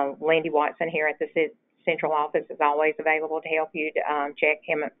 Lindy Watson here at the central office is always available to help you check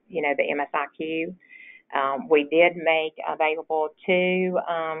the MSIQ. We did make available to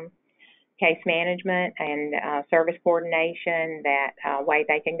case management and service coordination that way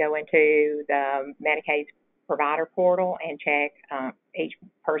they can go into the Medicaid provider portal and check each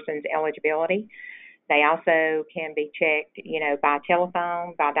person's eligibility. They also can be checked, by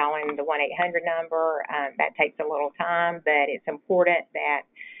telephone, by dialing the 1-800 number. That takes a little time, but it's important that,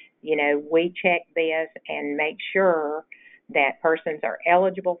 we check this and make sure that persons are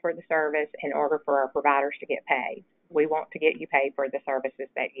eligible for the service in order for our providers to get paid. We want to get you paid for the services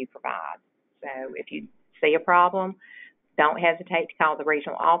that you provide. So if you see a problem, don't hesitate to call the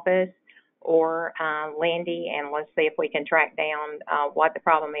regional office or Lindy, and let's see if we can track down what the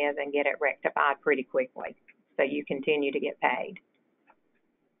problem is and get it rectified pretty quickly so you continue to get paid.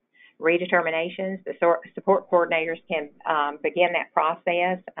 Redeterminations, the support coordinators can begin that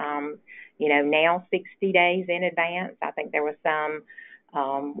process, now 60 days in advance. I think there was some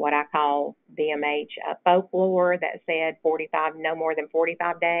what I call DMH folklore that said no more than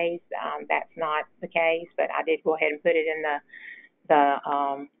 45 days. That's not the case, but I did go ahead and put it in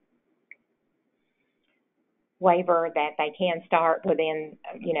the waiver that they can start within,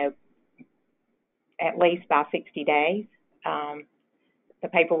 at least by 60 days. The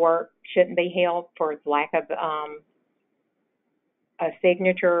paperwork shouldn't be held for lack of a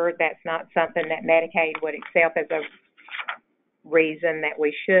signature. That's not something that Medicaid would accept as a reason that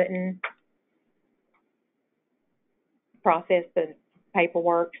we shouldn't process the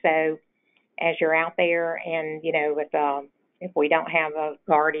paperwork. So as you're out there and, if we don't have a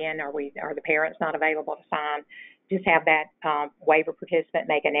guardian or the parent's not available to sign, just have that waiver participant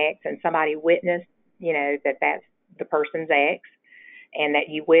make an X and somebody witness, that that's the person's X, and that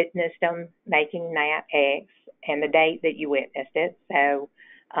you witnessed them making that X and the date that you witnessed it. So,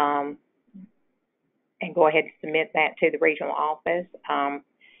 and go ahead and submit that to the regional office.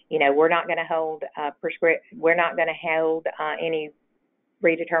 We're not going to hold we're not going to hold any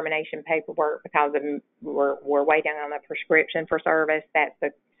redetermination paperwork because we're waiting on a prescription for service. That's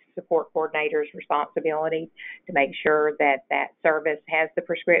the support coordinator's responsibility to make sure that that service has the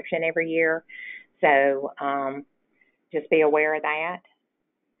prescription every year. So just be aware of that.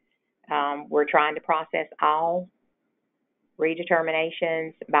 We're trying to process all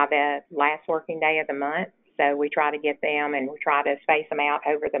redeterminations by the last working day of the month. So we try to get them and we try to space them out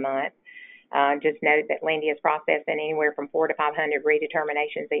over the month. Just note that Lindy is processing anywhere from 400 to 500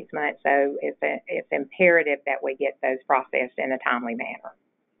 redeterminations each month, so it's imperative that we get those processed in a timely manner.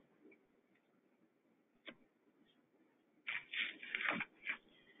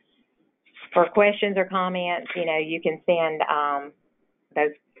 For questions or comments, you can send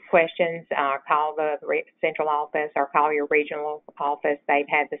those questions, call the central office or call your regional office. They've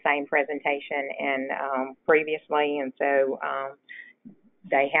had the same presentation and previously, and so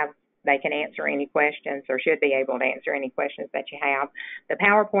they can answer any questions or should be able to answer any questions that you have. The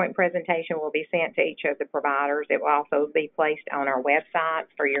PowerPoint presentation will be sent to each of the providers. It will also be placed on our website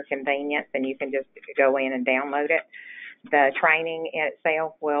for your convenience, and you can just go in and download it. The training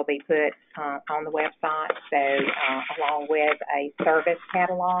itself will be put on the website, so along with a service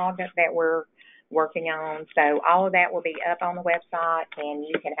catalog that we're working on. So all of that will be up on the website, and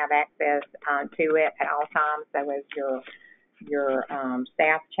you can have access to it at all times. So as your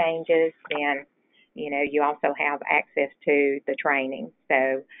staff changes, then you also have access to the training.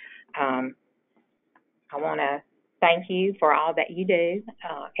 So I want to thank you for all that you do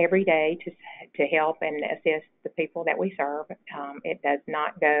every day to help and assist the people that we serve. It does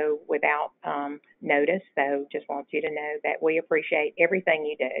not go without notice, so just want you to know that we appreciate everything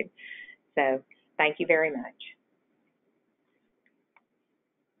you do. So thank you very much.